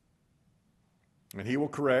 And he will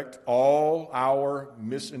correct all our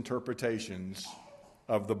misinterpretations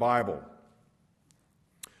of the Bible.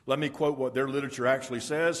 Let me quote what their literature actually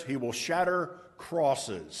says. He will shatter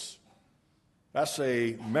crosses. That's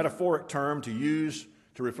a metaphoric term to use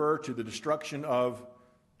to refer to the destruction of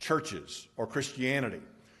churches or Christianity.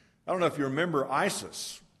 I don't know if you remember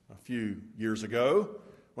ISIS a few years ago.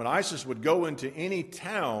 When ISIS would go into any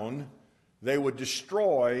town, they would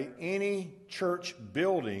destroy any church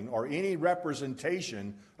building or any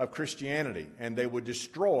representation of Christianity, and they would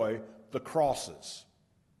destroy the crosses.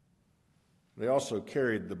 They also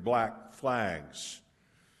carried the black flags.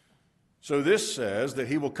 So this says that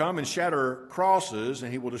he will come and shatter crosses,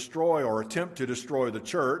 and he will destroy or attempt to destroy the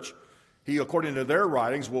church. He, according to their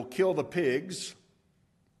writings, will kill the pigs.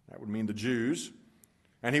 That would mean the Jews.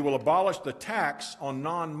 And he will abolish the tax on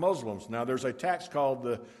non-Muslims. Now, there's a tax called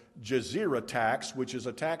the Jizya tax, which is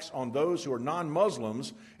a tax on those who are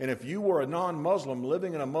non-Muslims. And if you were a non-Muslim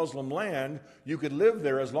living in a Muslim land, you could live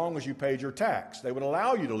there as long as you paid your tax. They would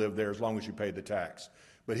allow you to live there as long as you paid the tax.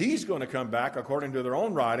 But he's going to come back, according to their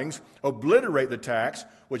own writings, obliterate the tax,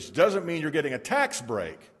 which doesn't mean you're getting a tax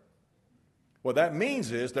break. What that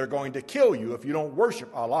means is they're going to kill you if you don't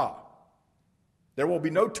worship Allah. There will be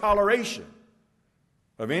no toleration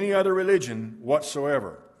of any other religion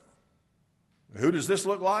whatsoever. Who does this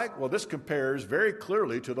look like? Well, this compares very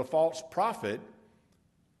clearly to the false prophet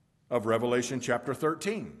of Revelation chapter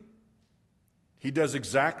 13. He does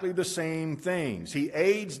exactly the same things. He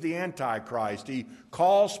aids the Antichrist. He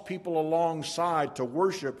calls people alongside to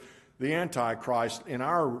worship the Antichrist in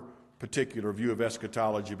our particular view of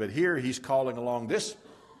eschatology. But here he's calling along this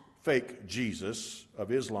fake Jesus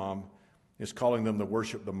of Islam, is calling them to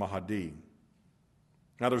worship the Mahdi.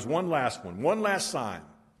 Now there's one last sign.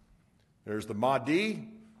 There's the Mahdi,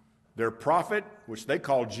 their prophet, which they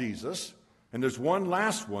call Jesus, and there's one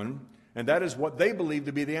last one, and that is what they believe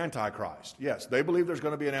to be the Antichrist. Yes, they believe there's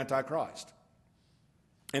going to be an Antichrist.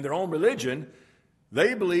 In their own religion,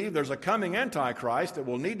 they believe there's a coming Antichrist that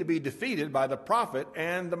will need to be defeated by the prophet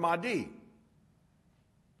and the Mahdi.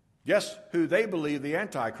 Guess who they believe the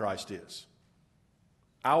Antichrist is?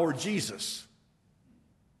 Our Jesus.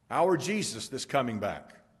 Our Jesus that's coming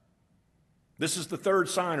back. This is the third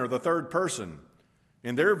sign, or the third person.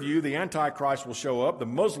 In their view, the Antichrist will show up. The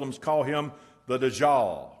Muslims call him the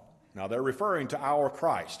Dajjal. Now, they're referring to our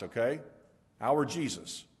Christ, okay? Our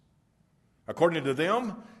Jesus. According to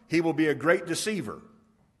them, he will be a great deceiver.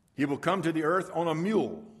 He will come to the earth on a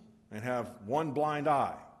mule and have one blind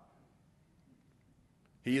eye.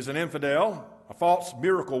 He is an infidel, a false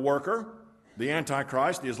miracle worker, the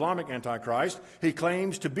Antichrist, the Islamic Antichrist. He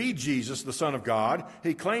claims to be Jesus, the Son of God.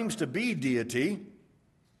 He claims to be deity.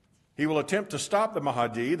 He will attempt to stop the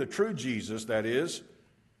Mahdi, the true Jesus, that is,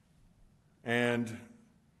 and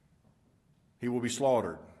he will be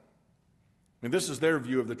slaughtered. And this is their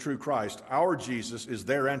view of the true Christ. Our Jesus is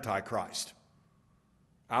their Antichrist.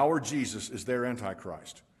 Our Jesus is their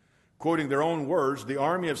Antichrist. Quoting their own words, the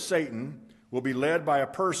army of Satan will be led by a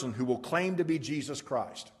person who will claim to be Jesus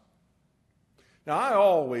Christ. Now, I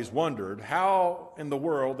always wondered how in the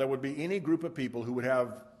world there would be any group of people who would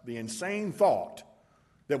have the insane thought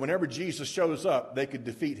that whenever Jesus shows up, they could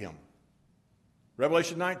defeat him.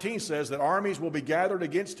 Revelation 19 says that armies will be gathered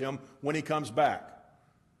against him when he comes back.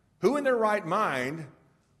 Who in their right mind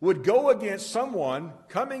would go against someone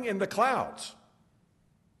coming in the clouds?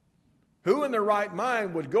 Who in their right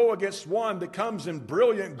mind would go against one that comes in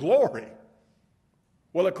brilliant glory?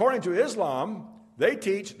 Well, according to Islam, they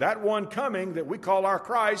teach that one coming that we call our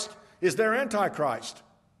Christ is their Antichrist.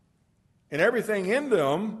 And everything in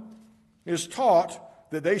them is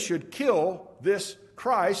taught that they should kill this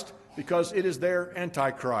Christ because it is their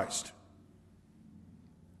Antichrist.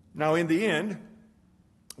 Now, in the end,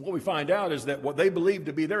 what we find out is that what they believe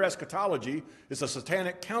to be their eschatology is a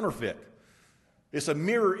satanic counterfeit. It's a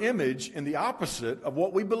mirror image and the opposite of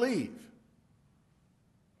what we believe.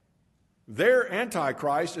 Their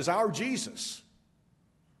Antichrist is our Jesus.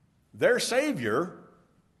 Their Savior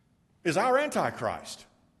is our Antichrist.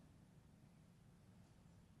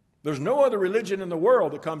 There's no other religion in the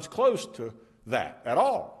world that comes close to that at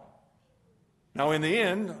all. Now, in the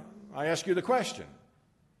end, I ask you the question,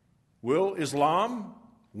 will Islam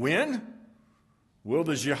win? Will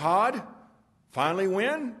the jihad finally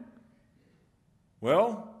win?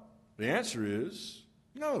 Well, the answer is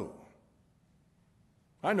no.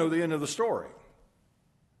 I know the end of the story.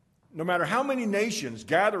 No matter how many nations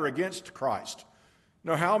gather against Christ,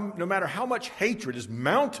 no matter how much hatred is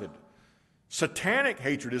mounted, satanic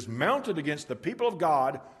hatred is mounted against the people of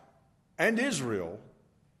God and Israel,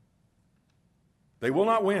 they will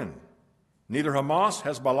not win. Neither Hamas,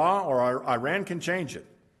 Hezbollah, or Iran can change it.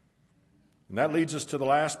 And that leads us to the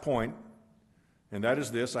last point, and that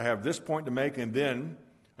is this. I have this point to make and then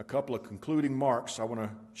a couple of concluding marks I want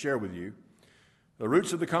to share with you. The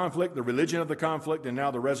roots of the conflict, the religion of the conflict, and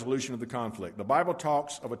now the resolution of the conflict. The Bible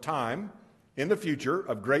talks of a time in the future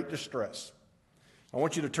of great distress. I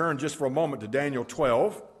want you to turn just for a moment to Daniel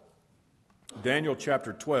 12. Daniel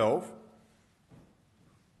chapter 12.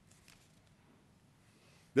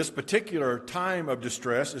 This particular time of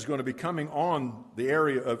distress is going to be coming on the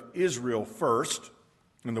area of Israel first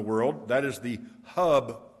in the world. That is the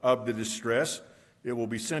hub of the distress. It will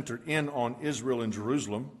be centered in on Israel and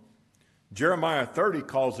Jerusalem. Jeremiah 30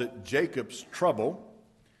 calls it Jacob's trouble.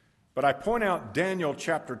 But I point out Daniel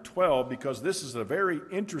chapter 12 because this is a very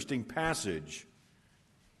interesting passage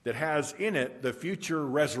that has in it the future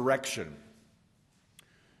resurrection.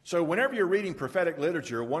 So whenever you're reading prophetic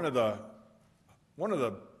literature, one of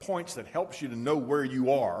the points that helps you to know where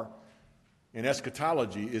you are in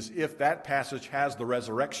eschatology is if that passage has the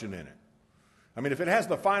resurrection in it. I mean, if it has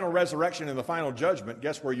the final resurrection and the final judgment,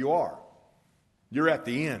 guess where you are? You're at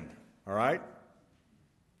the end, all right?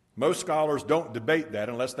 Most scholars don't debate that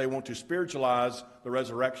unless they want to spiritualize the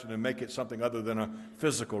resurrection and make it something other than a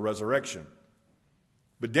physical resurrection.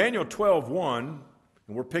 But Daniel 12:1,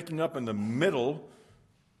 and we're picking up in the middle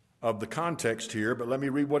of the context here, but let me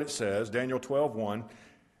read what it says. Daniel 12:1.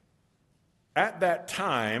 At that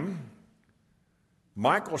time,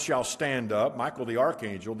 Michael shall stand up, Michael the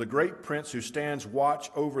archangel, the great prince who stands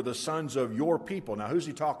watch over the sons of your people. Now, who's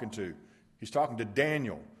he talking to? He's talking to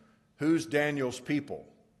Daniel. Who's Daniel's people?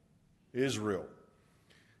 Israel.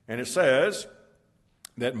 And it says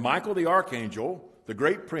that Michael the archangel, the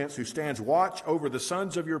great prince who stands watch over the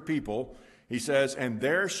sons of your people, he says, and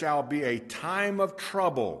there shall be a time of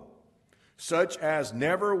trouble, such as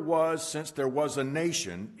never was since there was a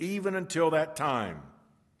nation, even until that time.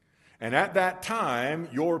 And at that time,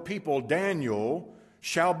 your people, Daniel,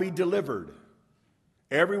 shall be delivered,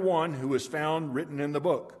 everyone who is found written in the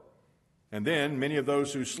book. And then many of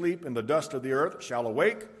those who sleep in the dust of the earth shall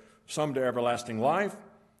awake, some to everlasting life,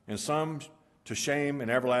 and some to shame and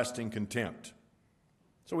everlasting contempt.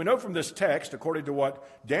 So we know from this text, according to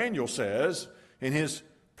what Daniel says in his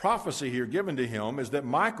prophecy here given to him, is that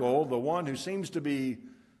Michael, the one who seems to be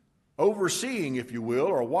overseeing, if you will,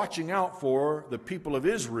 or watching out for the people of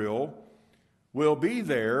Israel, will be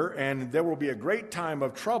there, and there will be a great time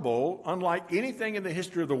of trouble, unlike anything in the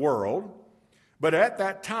history of the world. But at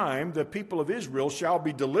that time, the people of Israel shall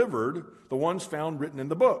be delivered, the ones found written in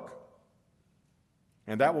the book.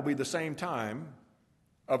 And that will be the same time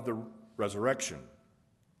of the resurrection.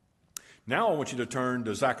 Now I want you to turn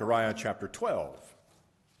to Zechariah chapter 12.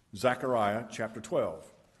 Zechariah chapter 12.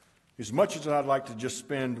 As much as I'd like to just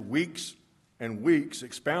spend weeks and weeks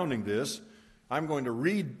expounding this, I'm going to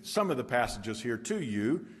read some of the passages here to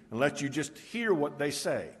you and let you just hear what they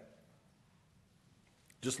say.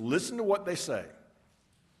 Just listen to what they say.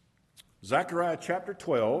 Zechariah chapter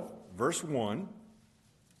 12, verse 1.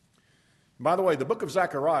 By the way, the book of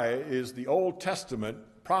Zechariah is the Old Testament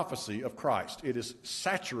prophecy of Christ. It is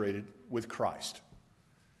saturated with Christ.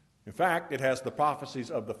 In fact, it has the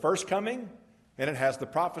prophecies of the first coming, and it has the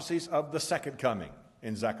prophecies of the second coming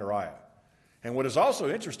in Zechariah. And what is also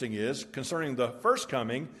interesting is, concerning the first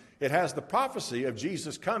coming, it has the prophecy of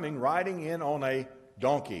Jesus coming riding in on a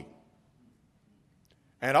donkey.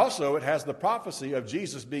 And also it has the prophecy of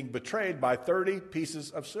Jesus being betrayed by 30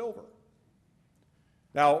 pieces of silver.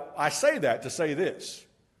 Now, I say that to say this.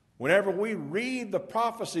 Whenever we read the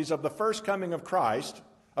prophecies of the first coming of Christ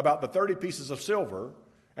about the 30 pieces of silver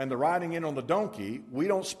and the riding in on the donkey, we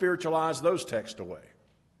don't spiritualize those texts away.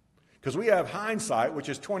 Because we have hindsight, which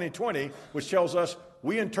is 20/20, which tells us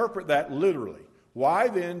we interpret that literally. Why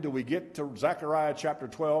then do we get to Zechariah chapter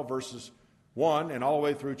 12, verses 1 and all the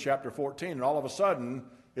way through chapter 14, and all of a sudden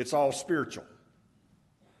it's all spiritual?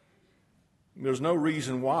 There's no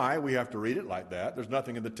reason why we have to read it like that. There's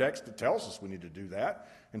nothing in the text that tells us we need to do that.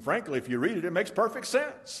 And frankly, if you read it, it makes perfect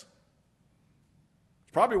sense.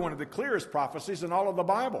 It's probably one of the clearest prophecies in all of the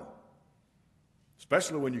Bible,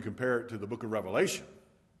 especially when you compare it to the book of Revelation.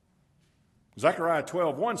 Zechariah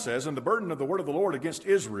 12:1 says, and the burden of the word of the Lord against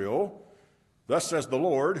Israel, thus says the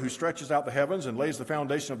Lord, who stretches out the heavens and lays the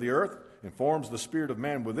foundation of the earth and forms the spirit of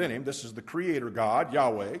man within him. This is the creator God,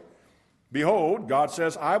 Yahweh. Behold, God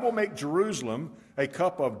says, I will make Jerusalem a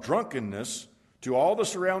cup of drunkenness to all the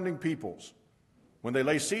surrounding peoples when they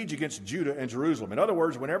lay siege against Judah and Jerusalem. In other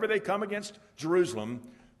words, whenever they come against Jerusalem,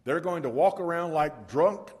 they're going to walk around like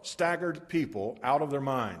drunk, staggered people out of their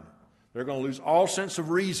mind. They're going to lose all sense of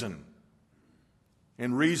reason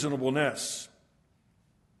and reasonableness.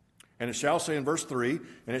 And it shall say in verse 3,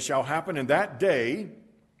 and it shall happen in that day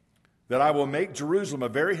that I will make Jerusalem a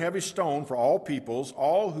very heavy stone for all peoples.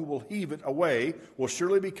 All who will heave it away will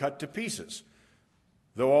surely be cut to pieces,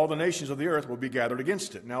 though all the nations of the earth will be gathered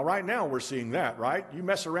against it. Now, right now, we're seeing that, right? You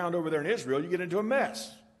mess around over there in Israel, you get into a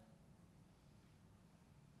mess.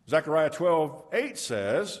 Zechariah 12:8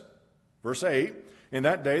 says, verse 8, in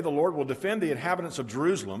that day the Lord will defend the inhabitants of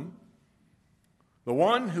Jerusalem. The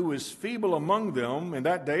one who is feeble among them in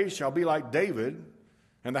that day shall be like David,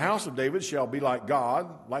 and the house of David shall be like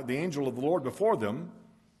God, like the angel of the Lord before them.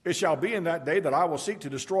 It shall be in that day that I will seek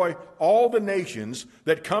to destroy all the nations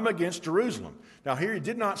that come against Jerusalem. Now here he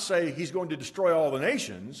did not say he's going to destroy all the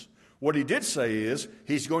nations. What he did say is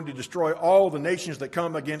he's going to destroy all the nations that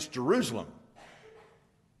come against Jerusalem.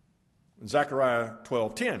 In Zechariah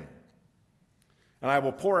 12:10. And I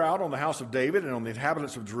will pour out on the house of David and on the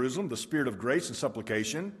inhabitants of Jerusalem the spirit of grace and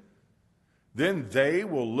supplication. Then they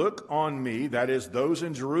will look on me, that is, those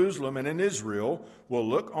in Jerusalem and in Israel, will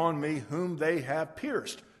look on me whom they have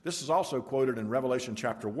pierced. This is also quoted in Revelation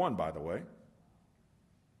chapter 1, by the way.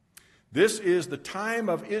 This is the time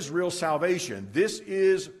of Israel's salvation. This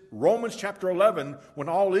is Romans chapter 11, when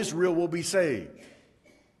all Israel will be saved.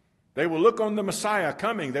 They will look on the Messiah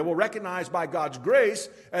coming. They will recognize by God's grace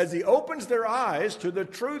as he opens their eyes to the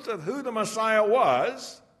truth of who the Messiah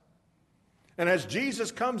was. And as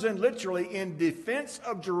Jesus comes in literally in defense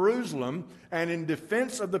of Jerusalem and in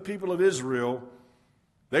defense of the people of Israel,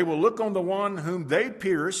 they will look on the one whom they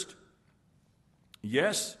pierced.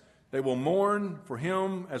 Yes, they will mourn for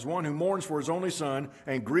him as one who mourns for his only son,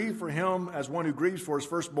 and grieve for him as one who grieves for his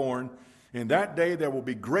firstborn. In that day there will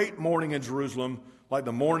be great mourning in Jerusalem, like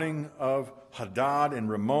the mourning of Hadad and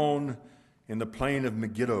Rimmon in the plain of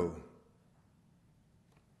Megiddo.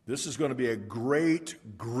 This is going to be a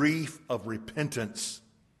great grief of repentance.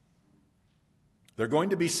 They're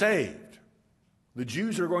going to be saved. The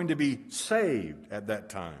Jews are going to be saved at that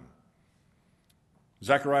time.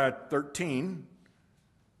 Zechariah 13,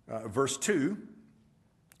 verse 2.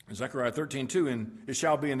 Zechariah 13:2, and it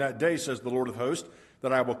shall be in that day, says the Lord of hosts,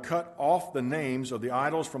 that I will cut off the names of the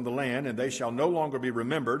idols from the land, and they shall no longer be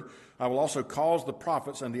remembered. I will also cause the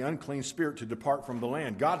prophets and the unclean spirit to depart from the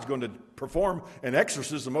land. God's going to perform an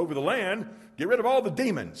exorcism over the land, get rid of all the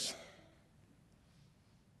demons.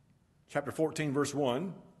 Chapter 14, verse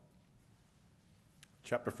 1.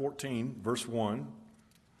 Chapter 14, verse 1.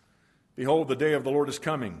 Behold, the day of the Lord is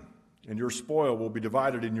coming, and your spoil will be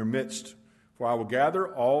divided in your midst. For I will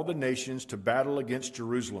gather all the nations to battle against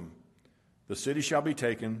Jerusalem. The city shall be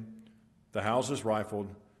taken, the houses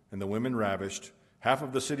rifled, and the women ravished. Half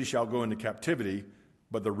of the city shall go into captivity,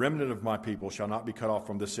 but the remnant of my people shall not be cut off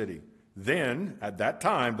from the city. Then, at that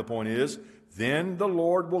time, the point is, then the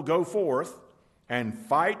Lord will go forth and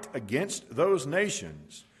fight against those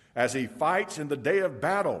nations as he fights in the day of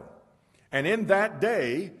battle. And in that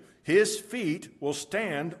day, his feet will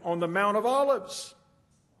stand on the Mount of Olives.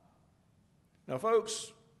 Now,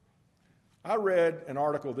 folks, I read an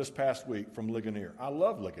article this past week from Ligonier. I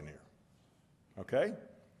love Ligonier, okay?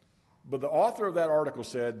 But the author of that article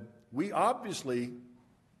said, we obviously,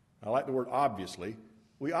 I like the word obviously,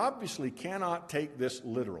 we obviously cannot take this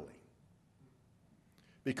literally.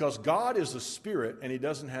 Because God is a spirit and he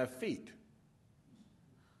doesn't have feet.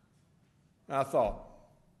 And I thought,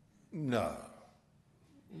 no,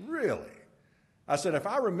 really? I said, if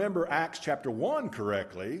I remember Acts chapter 1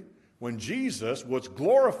 correctly, when Jesus was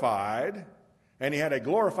glorified, and he had a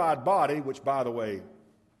glorified body, which, by the way,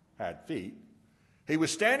 had feet, he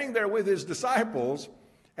was standing there with his disciples,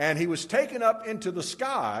 and he was taken up into the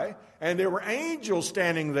sky, and there were angels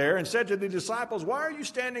standing there and said to the disciples, why are you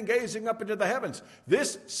standing gazing up into the heavens?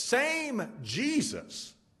 This same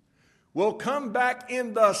Jesus will come back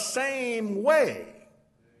in the same way.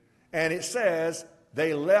 And it says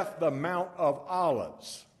they left the Mount of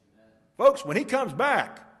Olives. Folks, when he comes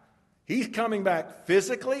back, he's coming back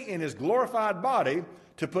physically in his glorified body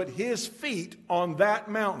to put his feet on that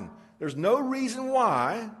mountain. There's no reason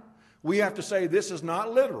why we have to say this is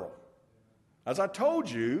not literal. As I told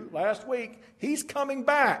you last week, he's coming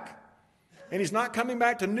back. And he's not coming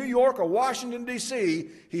back to New York or Washington, D.C.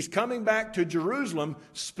 He's coming back to Jerusalem,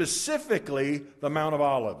 specifically the Mount of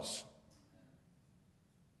Olives.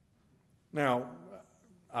 Now,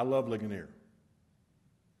 I love Ligonier,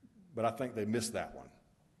 but I think they missed that one.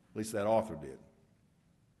 At least that author did.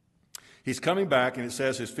 He's coming back, and it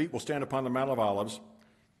says his feet will stand upon the Mount of Olives.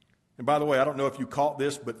 And by the way, I don't know if you caught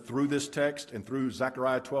this, but through this text and through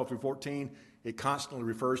Zechariah 12 through 14, it constantly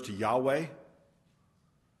refers to Yahweh.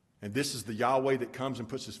 And this is the Yahweh that comes and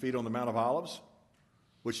puts his feet on the Mount of Olives,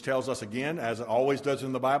 which tells us again, as it always does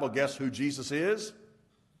in the Bible, guess who Jesus is?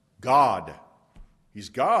 God. He's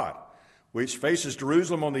God, which faces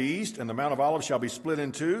Jerusalem on the east, and the Mount of Olives shall be split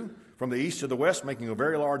in two from the east to the west, making a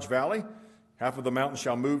very large valley. Half of the mountain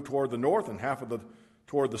shall move toward the north and half of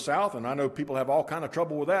toward the south. And I know people have all kind of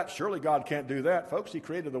trouble with that. Surely God can't do that. Folks, he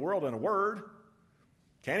created the world in a word.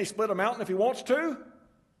 Can he split a mountain if he wants to?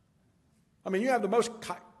 I mean, you have the most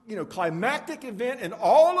climactic event in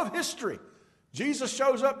all of history. Jesus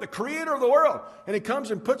shows up, the creator of the world, and he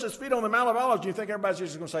comes and puts his feet on the Mount of Olives. Do you think everybody's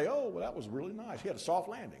just going to say, oh, well, that was really nice. He had a soft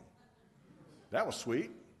landing. That was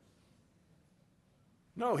sweet.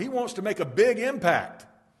 No, he wants to make a big impact.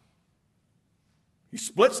 He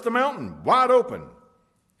splits the mountain wide open.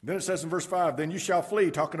 Then it says in verse 5, then you shall flee,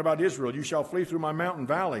 talking about Israel, you shall flee through my mountain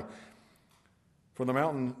valley. For the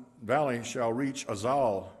mountain valley shall reach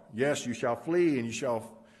Azal. Yes, you shall flee,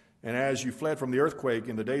 and as you fled from the earthquake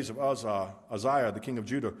in the days of Uzziah, the king of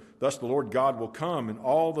Judah, thus the Lord God will come, and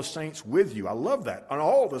all the saints with you. I love that. And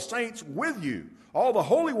all the saints with you. All the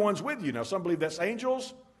holy ones with you. Now, some believe that's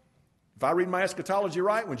angels. If I read my eschatology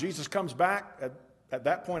right, when Jesus comes back, at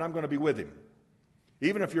that point, I'm going to be with him.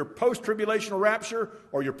 Even if you're post-tribulational rapture,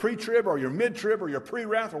 or you're pre-trib, or you're mid-trib, or you're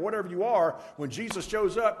pre-wrath, or whatever you are, when Jesus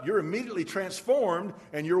shows up, you're immediately transformed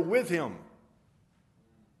and you're with him.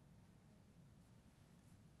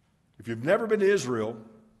 If you've never been to Israel,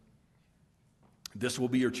 this will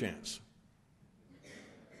be your chance.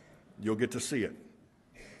 You'll get to see it.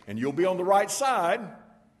 And you'll be on the right side,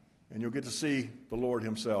 and you'll get to see the Lord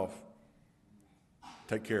himself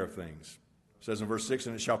take care of things. It says in verse 6,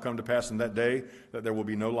 and it shall come to pass in that day that there will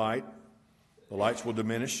be no light. The lights will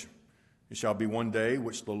diminish. It shall be one day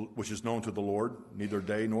which is known to the Lord, neither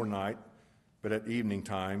day nor night. But at evening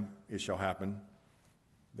time it shall happen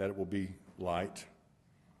that it will be light.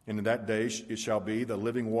 And in that day it shall be, the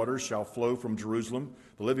living waters shall flow from Jerusalem.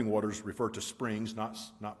 The living waters refer to springs,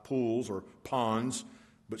 not pools or ponds,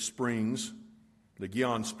 but springs. The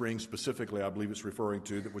Gihon spring specifically, I believe it's referring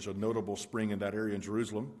to, that was a notable spring in that area in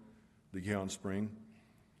Jerusalem, the Gihon spring.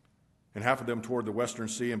 And half of them toward the western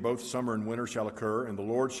sea, and both summer and winter shall occur, and the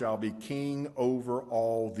Lord shall be king over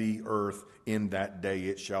all the earth. In that day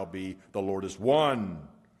it shall be, the Lord is one,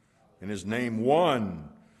 and his name one.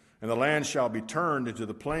 And the land shall be turned into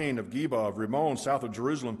the plain of Geba, of Rimmon, south of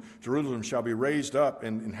Jerusalem. Jerusalem shall be raised up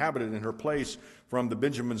and inhabited in her place, from the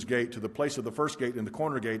Benjamin's gate to the place of the first gate and the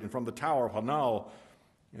corner gate, and from the tower of Hanal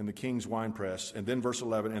and the king's winepress. And then verse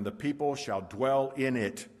 11, and the people shall dwell in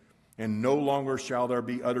it, and no longer shall there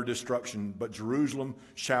be utter destruction, but Jerusalem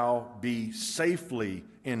shall be safely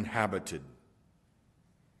inhabited.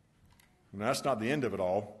 And that's not the end of it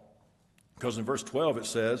all, because in verse 12 it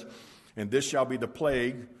says, and this shall be the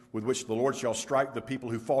plague with which the Lord shall strike the people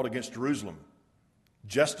who fought against Jerusalem.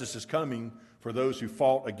 Justice is coming for those who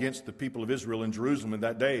fought against the people of Israel in Jerusalem in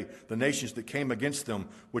that day, the nations that came against them,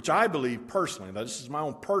 which I believe personally, now this is my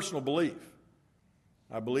own personal belief,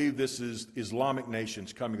 I believe this is Islamic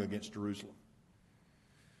nations coming against Jerusalem.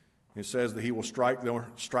 It says that he will strike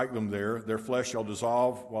them there. Their flesh shall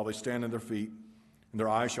dissolve while they stand in their feet, and their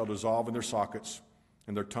eyes shall dissolve in their sockets,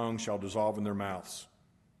 and their tongue shall dissolve in their mouths.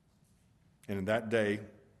 And in that day,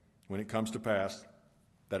 when it comes to pass,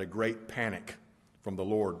 that a great panic from the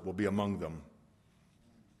Lord will be among them.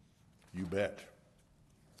 You bet.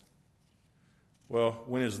 Well,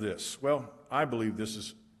 when is this? Well, I believe this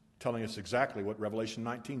is telling us exactly what Revelation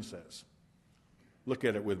 19 says. Look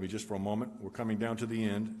at it with me just for a moment. We're coming down to the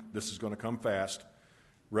end. This is going to come fast.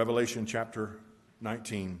 Revelation chapter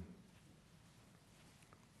 19.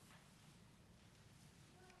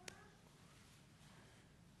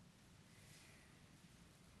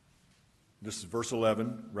 This is verse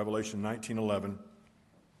 11, Revelation 19:11.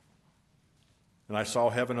 And I saw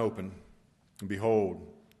heaven open, and behold,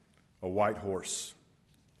 a white horse.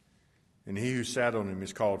 And he who sat on him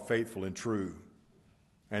is called Faithful and True.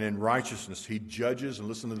 And in righteousness he judges, and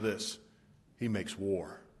listen to this, he makes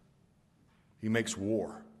war. He makes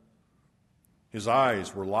war. His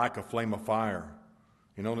eyes were like a flame of fire,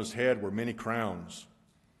 and on his head were many crowns.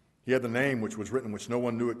 He had the name which was written, which no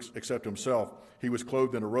one knew except himself. He was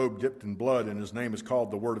clothed in a robe dipped in blood, and his name is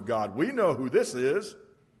called the Word of God. We know who this is.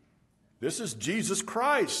 This is Jesus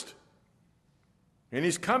Christ. And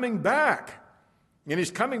he's coming back. And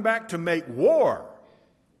he's coming back to make war.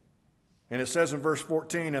 And it says in verse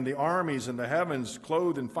 14, and the armies in the heavens,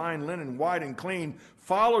 clothed in fine linen, white and clean,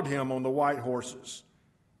 followed him on the white horses.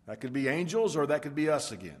 That could be angels, or that could be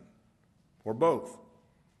us again, or both.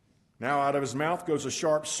 Now out of his mouth goes a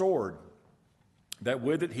sharp sword, that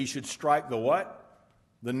with it he should strike the what?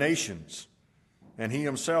 The nations. And he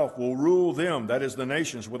himself will rule them, that is the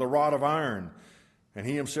nations, with a rod of iron. And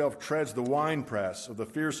he himself treads the winepress of the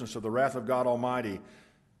fierceness of the wrath of God Almighty.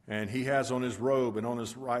 And he has on his robe and on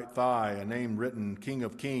his right thigh a name written, King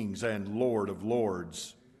of Kings and Lord of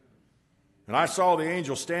Lords. And I saw the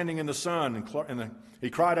angel standing in the sun, and he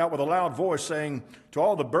cried out with a loud voice, saying to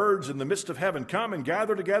all the birds in the midst of heaven, come and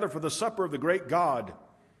gather together for the supper of the great God,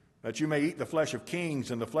 that you may eat the flesh of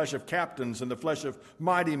kings, and the flesh of captains, and the flesh of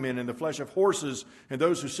mighty men, and the flesh of horses, and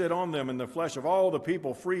those who sit on them, and the flesh of all the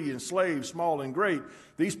people, free and slave, small and great.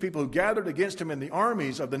 These people who gathered against him in the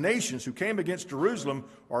armies of the nations who came against Jerusalem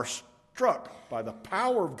are struck by the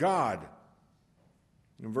power of God.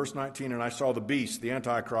 In verse 19, and I saw the beast, the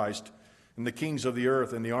Antichrist, and the kings of the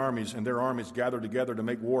earth and the armies, and their armies gathered together to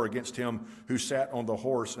make war against him who sat on the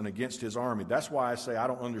horse and against his army. That's why I say I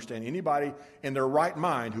don't understand anybody in their right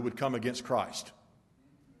mind who would come against Christ.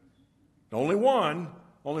 Only one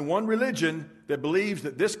religion that believes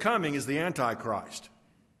that this coming is the Antichrist.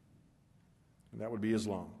 And that would be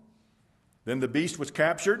Islam. Then the beast was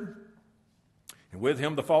captured, and with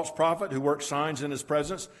him the false prophet who worked signs in his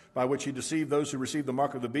presence, by which he deceived those who received the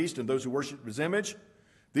mark of the beast and those who worshiped his image.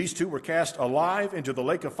 These two were cast alive into the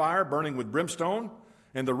lake of fire, burning with brimstone,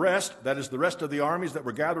 And the rest, that is the rest of the armies that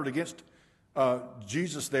were gathered against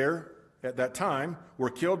Jesus there at that time, were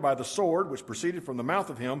killed by the sword which proceeded from the mouth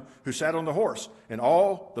of him who sat on the horse. And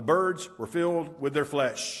all the birds were filled with their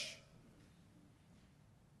flesh.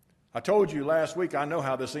 I told you last week I know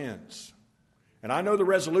how this ends. And I know the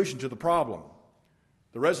resolution to the problem.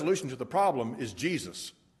 The resolution to the problem is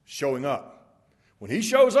Jesus showing up. When he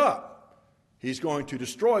shows up, he's going to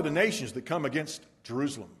destroy the nations that come against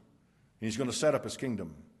Jerusalem. And he's going to set up his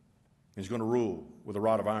kingdom. He's going to rule with a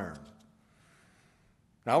rod of iron.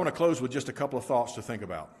 Now I want to close with just a couple of thoughts to think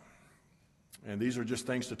about. And these are just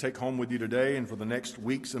things to take home with you today and for the next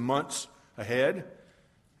weeks and months ahead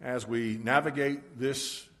as we navigate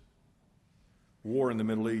this war in the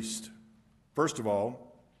Middle East. First of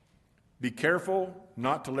all, be careful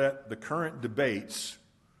not to let the current debates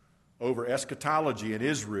over eschatology in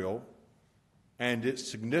Israel and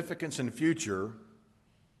its significance in the future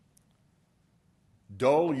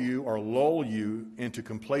dull you or lull you into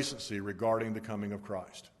complacency regarding the coming of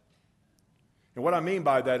Christ. And what I mean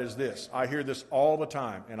by that is this. I hear this all the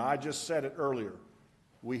time, and I just said it earlier.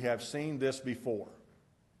 We have seen this before.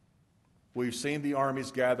 We've seen the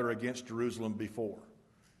armies gather against Jerusalem before.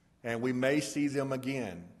 And we may see them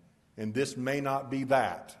again. And this may not be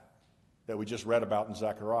that we just read about in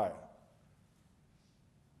Zechariah.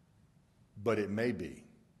 But it may be.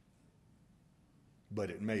 But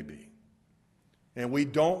it may be. And we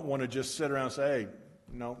don't want to just sit around and say, hey,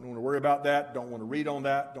 no, don't want to worry about that, don't want to read on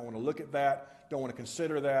that, don't want to look at that, don't want to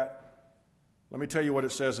consider that. Let me tell you what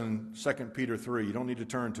it says in 2 Peter 3. You don't need to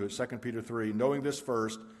turn to it. 2 Peter 3, knowing this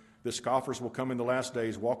first, the scoffers will come in the last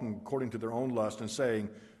days, walking according to their own lust, and saying,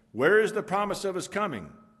 where is the promise of his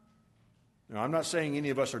coming? Now, I'm not saying any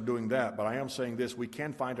of us are doing that, but I am saying this. We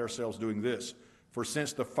can find ourselves doing this. For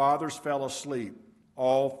since the fathers fell asleep,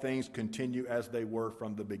 all things continue as they were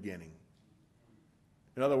from the beginning.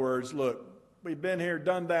 In other words, look, we've been here,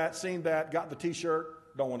 done that, seen that, got the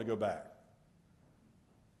t-shirt, don't want to go back.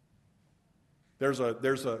 There's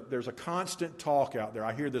a constant talk out there.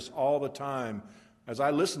 I hear this all the time as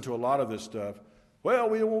I listen to a lot of this stuff. Well,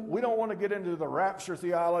 we don't want to get into the rapture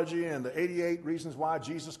theology and the 88 reasons why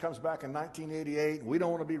Jesus comes back in 1988. We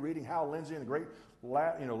don't want to be reading Hal Lindsey and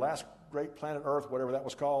the last great planet Earth, whatever that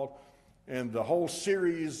was called, and the whole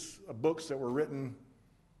series of books that were written.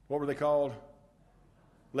 What were they called?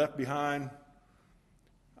 Left Behind.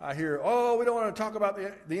 I hear, we don't want to talk about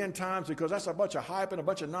the end times because that's a bunch of hype and a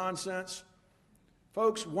bunch of nonsense.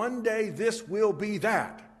 Folks, one day this will be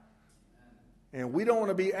that. And we don't want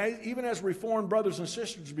to be, even as Reformed brothers and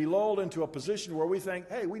sisters, be lulled into a position where we think,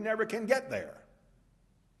 hey, we never can get there.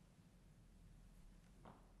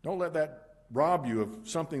 Don't let that rob you of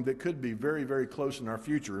something that could be very, very close in our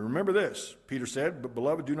future. And remember this, Peter said, but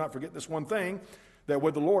beloved, do not forget this one thing, that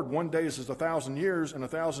with the Lord, one day is 1,000 years, and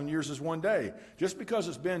 1,000 years is one day. Just because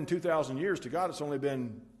it's been 2,000 years, to God it's only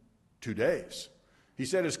been 2 days. He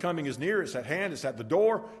said his coming is near, it's at hand, it's at the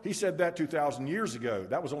door. He said that 2,000 years ago.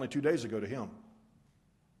 That was only 2 days ago to him.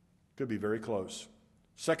 Could be very close.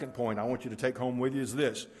 Second point I want you to take home with you is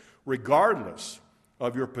this. Regardless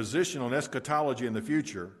of your position on eschatology in the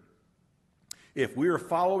future, if we are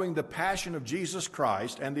following the passion of Jesus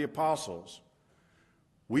Christ and the apostles,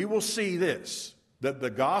 we will see this, that the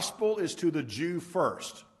gospel is to the Jew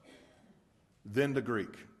first, then the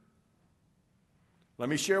Greek. Let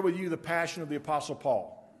me share with you the passion of the Apostle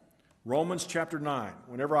Paul. Romans chapter 9.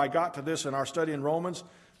 Whenever I got to this in our study in Romans,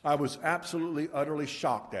 I was absolutely, utterly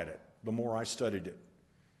shocked at it the more I studied it.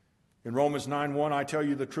 In Romans 9:1, I tell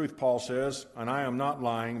you the truth, Paul says, and I am not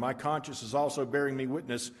lying. My conscience is also bearing me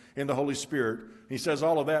witness in the Holy Spirit. He says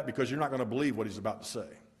all of that because you're not going to believe what he's about to say.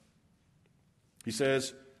 He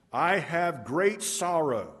says, I have great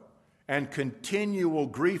sorrow and continual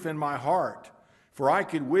grief in my heart, for I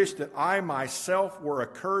could wish that I myself were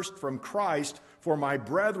accursed from Christ for my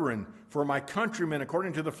brethren, for my countrymen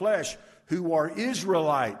according to the flesh, who are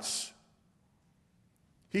Israelites.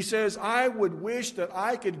 He says, I would wish that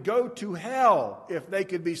I could go to hell if they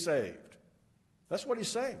could be saved. That's what he's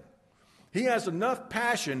saying. He has enough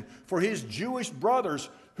passion for his Jewish brothers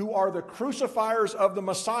who are the crucifiers of the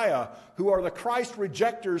Messiah, who are the Christ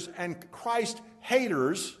rejectors and Christ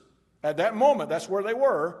haters. At that moment, that's where they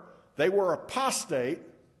were. They were apostate.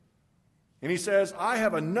 And he says, I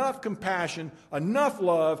have enough compassion, enough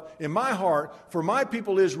love in my heart for my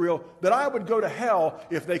people Israel that I would go to hell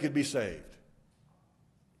if they could be saved.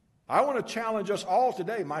 I want to challenge us all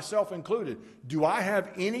today, myself included. Do I have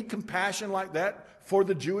any compassion like that for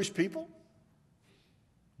the Jewish people?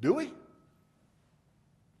 Do we?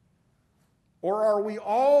 Or are we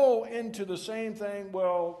all into the same thing?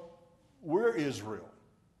 Well, we're Israel.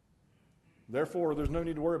 Therefore, there's no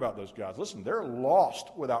need to worry about those guys. Listen, they're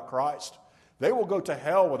lost without Christ. They will go to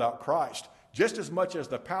hell without Christ, just as much as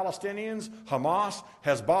the Palestinians, Hamas,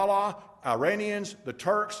 Hezbollah, Iranians, the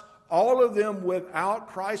Turks, all of them without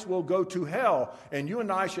Christ will go to hell. And you and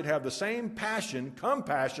I should have the same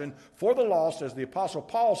compassion for the lost as the Apostle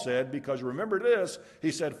Paul said, because remember this,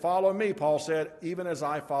 he said, follow me, Paul said, even as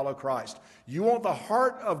I follow Christ. You want the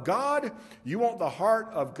heart of God? You want the heart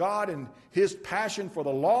of God and his passion for the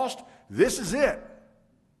lost? This is it.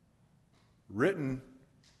 Written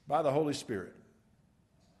by the Holy Spirit.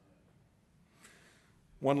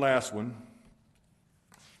 One last one.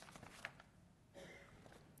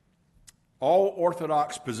 All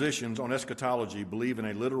orthodox positions on eschatology believe in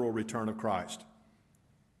a literal return of Christ.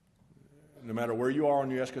 No matter where you are on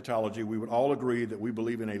your eschatology, we would all agree that we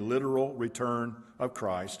believe in a literal return of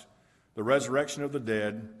Christ, the resurrection of the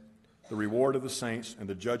dead, the reward of the saints, and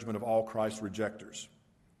the judgment of all Christ's rejectors.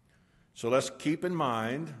 So let's keep in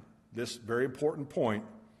mind this very important point,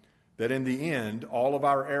 that in the end, all of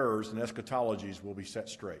our errors and eschatologies will be set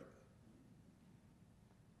straight.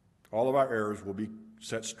 All of our errors will be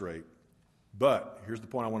set straight. But here's the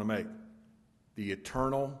point I want to make. The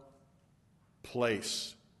eternal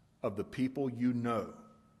place of the people you know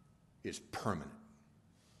is permanent.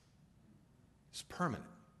 It's permanent.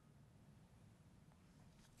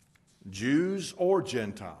 Jews or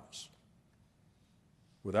Gentiles,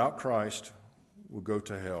 without Christ, will go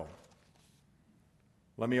to hell.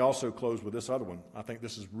 Let me also close with this other one. I think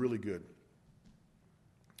this is really good.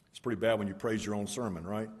 It's pretty bad when you praise your own sermon,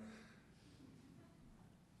 right?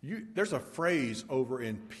 There's a phrase over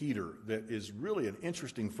in Peter that is really an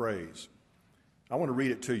interesting phrase. I want to read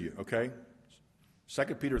it to you, okay?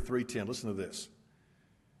 2 Peter 3:10. Listen to this.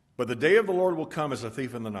 But the day of the Lord will come as a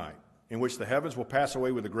thief in the night, in which the heavens will pass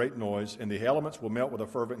away with a great noise, and the elements will melt with a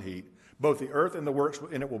fervent heat. Both the earth and the works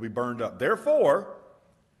in it will be burned up. Therefore,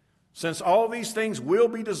 since all these things will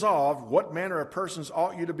be dissolved, what manner of persons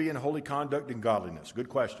ought you to be in holy conduct and godliness? Good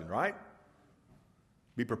question, right?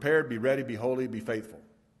 Be prepared, be ready, be holy, be faithful.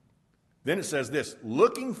 Then it says this,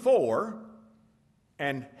 looking for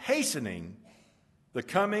and hastening the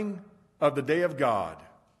coming of the day of God.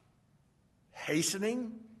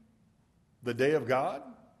 Hastening the day of God?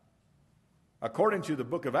 According to the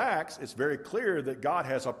book of Acts, it's very clear that God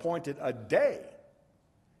has appointed a day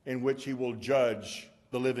in which he will judge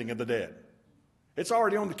the living and the dead. It's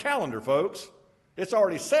already on the calendar, folks. It's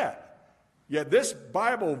already set. Yet this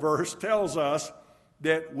Bible verse tells us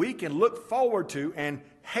that we can look forward to and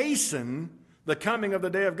hasten the coming of the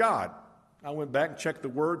day of God. I went back and checked the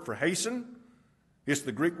word for hasten. It's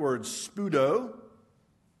the Greek word spudo.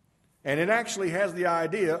 And it actually has the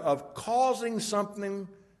idea of causing something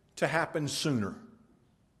to happen sooner.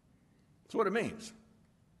 That's what it means.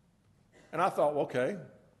 And I thought, well, okay,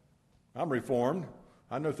 I'm reformed.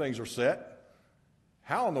 I know things are set.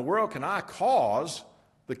 How in the world can I cause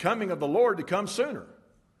the coming of the Lord to come sooner?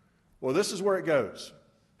 Well, this is where it goes.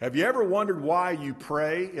 Have you ever wondered why you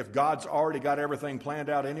pray if God's already got everything planned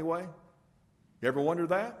out anyway? You ever wondered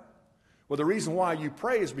that? Well, the reason why you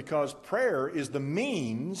pray is because prayer is the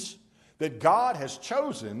means that God has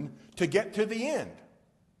chosen to get to the end.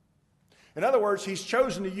 In other words, he's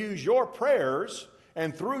chosen to use your prayers,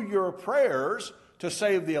 and through your prayers, to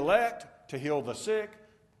save the elect, to heal the sick,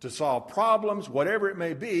 to solve problems, whatever it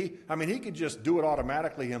may be. I mean, he could just do it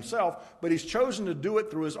automatically himself, but he's chosen to do it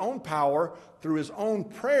through his own power, through his own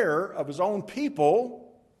prayer of his own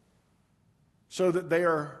people, so that they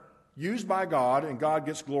are used by God and God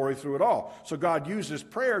gets glory through it all. So God uses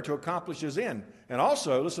prayer to accomplish his end. And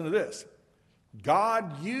also, listen to this,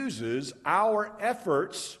 God uses our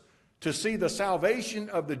efforts to see the salvation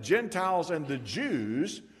of the Gentiles and the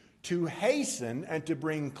Jews to hasten and to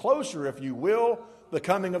bring closer, if you will, the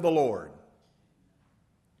coming of the Lord.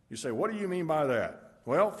 You say, what do you mean by that?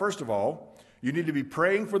 Well, first of all, you need to be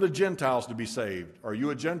praying for the Gentiles to be saved. Are you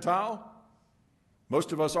a Gentile?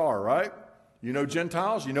 Most of us are, right? You know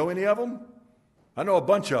Gentiles? You know any of them? I know a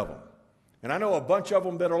bunch of them. And I know a bunch of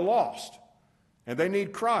them that are lost. And they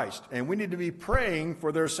need Christ. And we need to be praying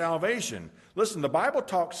for their salvation. Listen, the Bible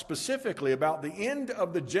talks specifically about the end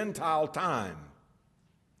of the Gentile time.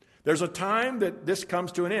 There's a time that this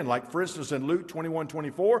comes to an end. Like, for instance, in Luke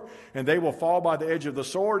 21:24, and they will fall by the edge of the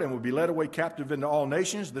sword and will be led away captive into all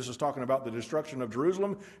nations. This is talking about the destruction of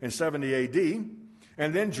Jerusalem in 70 AD.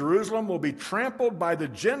 And then Jerusalem will be trampled by the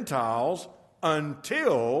Gentiles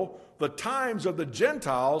until the times of the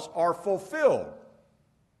Gentiles are fulfilled.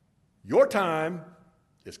 Your time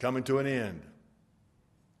is coming to an end.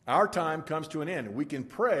 Our time comes to an end. We can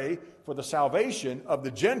pray for the salvation of the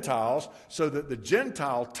Gentiles so that the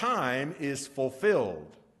Gentile time is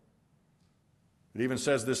fulfilled. It even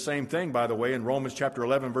says this same thing, by the way, in Romans chapter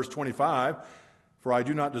 11, verse 25. For I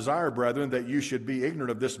do not desire, brethren, that you should be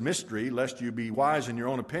ignorant of this mystery, lest you be wise in your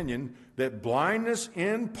own opinion, that blindness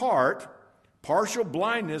in part, partial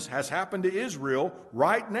blindness, has happened to Israel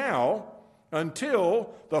right now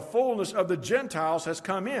until the fullness of the Gentiles has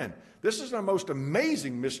come in. This is the most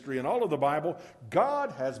amazing mystery in all of the Bible.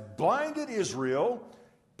 God has blinded Israel,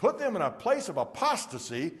 put them in a place of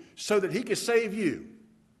apostasy so that he could save you.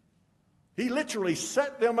 He literally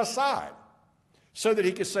set them aside so that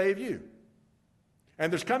he could save you.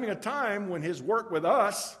 And there's coming a time when his work with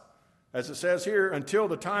us, as it says here, until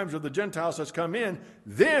the times of the Gentiles has come in,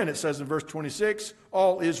 then it says in verse 26,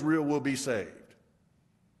 all Israel will be saved.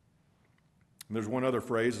 And there's one other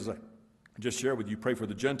phrase, as I just shared with you, pray for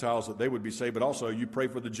the Gentiles that they would be saved, but also you pray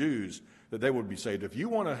for the Jews that they would be saved. If you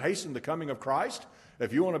want to hasten the coming of Christ,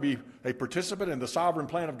 if you want to be a participant in the sovereign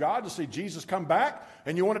plan of God to see Jesus come back,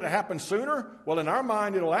 and you want it to happen sooner, well, in our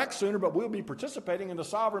mind, it'll act sooner, but we'll be participating in the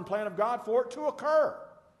sovereign plan of God for it to occur.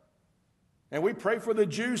 And we pray for the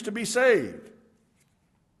Jews to be saved.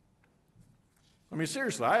 I mean,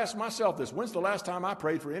 seriously, I ask myself this, when's the last time I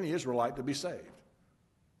prayed for any Israelite to be saved?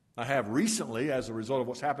 I have recently as a result of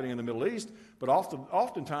what's happening in the Middle East, but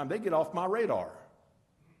oftentimes they get off my radar.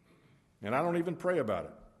 And I don't even pray about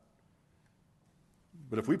it.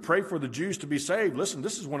 But if we pray for the Jews to be saved, listen,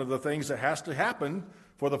 this is one of the things that has to happen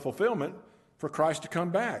for the fulfillment for Christ to come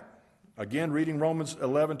back. Again, reading Romans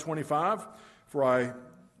 11:25,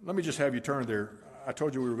 let me just have you turn there. I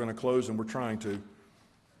told you we were going to close, and we're trying to.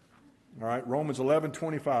 All right, Romans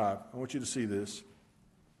 11:25. I want you to see this.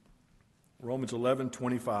 Romans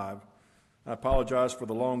 11:25. I apologize for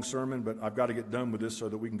the long sermon, but I've got to get done with this so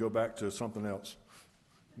that we can go back to something else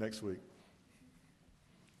next week.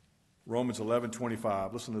 Romans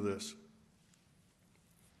 11:25. Listen to this.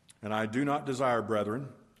 And I do not desire, brethren,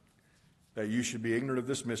 that you should be ignorant of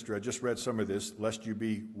this mystery. I just read some of this, lest you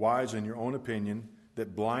be wise in your own opinion,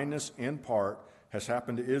 that blindness in part has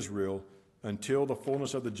happened to Israel until the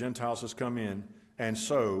fullness of the Gentiles has come in, and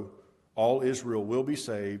so all Israel will be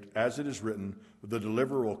saved, as it is written, the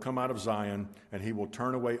deliverer will come out of Zion, and he will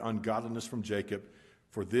turn away ungodliness from Jacob,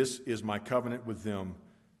 for this is my covenant with them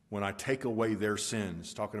when I take away their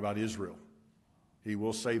sins. Talking about Israel. He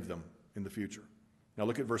will save them in the future. Now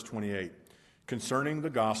look at verse 28. Concerning the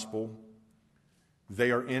gospel,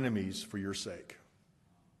 they are enemies for your sake.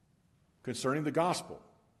 Concerning the gospel.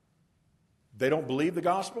 They don't believe the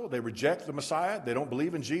gospel. They reject the Messiah. They don't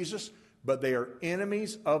believe in Jesus. But they are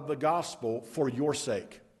enemies of the gospel for your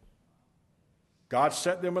sake. God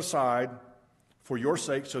set them aside for your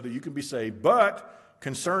sake so that you can be saved. But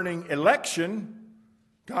concerning election,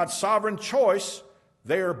 God's sovereign choice,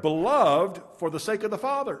 they are beloved for the sake of the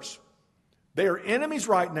fathers. They are enemies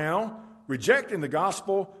right now, rejecting the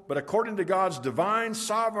gospel, but according to God's divine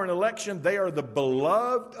sovereign election, they are the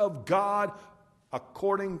beloved of God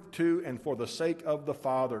according to and for the sake of the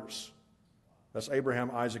fathers. That's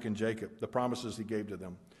Abraham, Isaac, and Jacob, the promises he gave to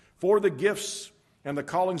them. For the gifts and the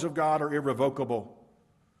callings of God are irrevocable.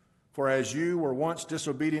 For as you were once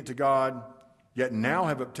disobedient to God, yet now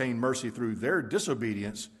have obtained mercy through their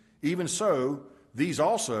disobedience, even so, these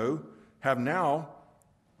also have now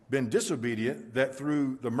been disobedient, that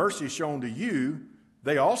through the mercy shown to you,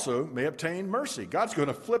 they also may obtain mercy. God's going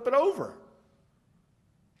to flip it over.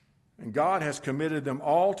 And God has committed them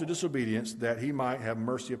all to disobedience, that he might have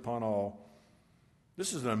mercy upon all.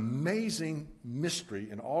 This is an amazing mystery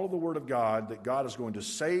in all of the Word of God, that God is going to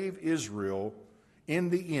save Israel in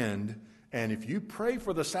the end. And if you pray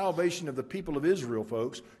for the salvation of the people of Israel,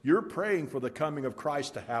 folks, you're praying for the coming of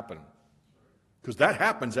Christ to happen. Because that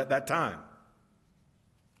happens at that time.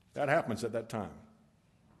 That happens at that time.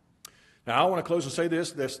 Now, I want to close and say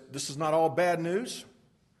this. This is not all bad news.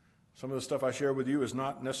 Some of the stuff I share with you is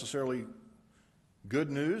not necessarily good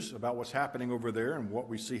news about what's happening over there and what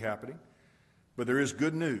we see happening. But there is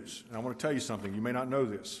good news. And I want to tell you something. You may not know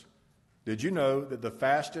this. Did you know that the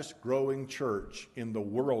fastest growing church in the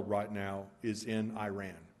world right now is in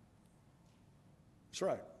Iran? That's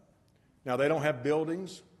right. Now, they don't have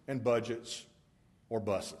buildings and budgets or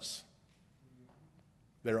buses.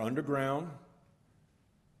 They're underground,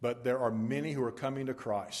 but there are many who are coming to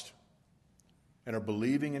Christ and are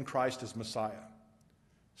believing in Christ as Messiah.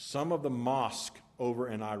 Some of the mosques over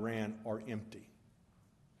in Iran are empty.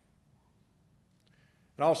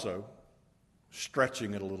 And also,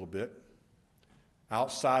 stretching it a little bit,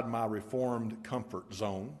 outside my Reformed comfort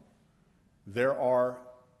zone, there are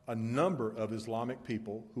a number of Islamic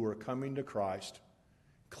people who are coming to Christ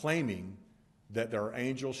claiming that there are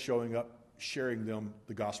angels showing up, sharing them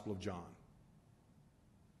the Gospel of John.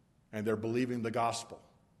 And they're believing the gospel.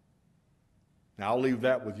 Now, I'll leave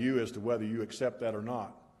that with you as to whether you accept that or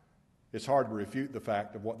not. It's hard to refute the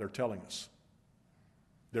fact of what they're telling us.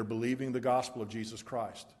 They're believing the gospel of Jesus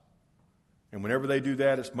Christ. And whenever they do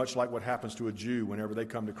that, it's much like what happens to a Jew whenever they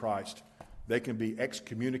come to Christ. They can be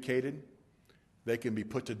excommunicated, they can be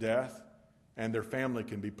put to death, and their family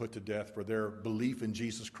can be put to death for their belief in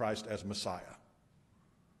Jesus Christ as Messiah.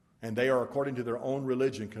 And they are, according to their own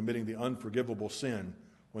religion, committing the unforgivable sin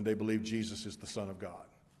when they believe Jesus is the Son of God.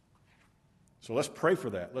 So let's pray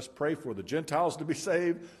for that. Let's pray for the Gentiles to be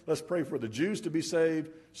saved. Let's pray for the Jews to be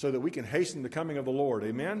saved so that we can hasten the coming of the Lord.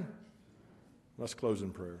 Amen? Let's close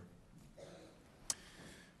in prayer.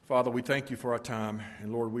 Father, we thank you for our time.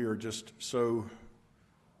 And Lord, we are just so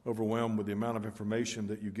overwhelmed with the amount of information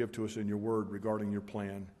that you give to us in your word regarding your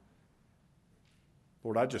plan.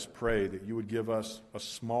 Lord, I just pray that you would give us a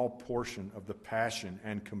small portion of the passion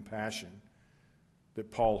and compassion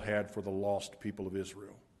that Paul had for the lost people of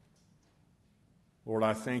Israel. Lord,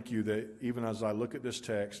 I thank you that even as I look at this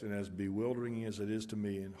text, and as bewildering as it is to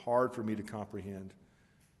me and hard for me to comprehend,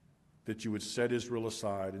 that you would set Israel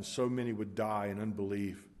aside and so many would die in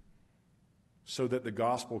unbelief so that the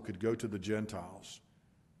gospel could go to the Gentiles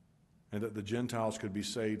and that the Gentiles could be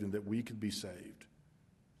saved and that we could be saved.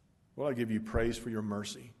 Lord, I give you praise for your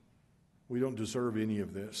mercy. We don't deserve any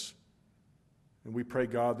of this. And we pray,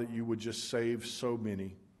 God, that you would just save so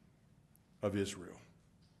many of Israel.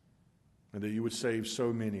 And that you would save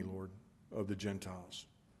so many, Lord, of the Gentiles.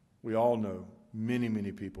 We all know many,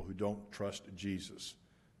 many people who don't trust Jesus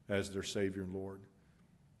as their Savior and Lord.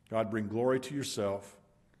 God, bring glory to yourself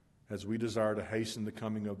as we desire to hasten the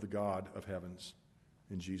coming of the God of heavens.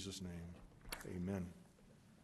 In Jesus' name, amen.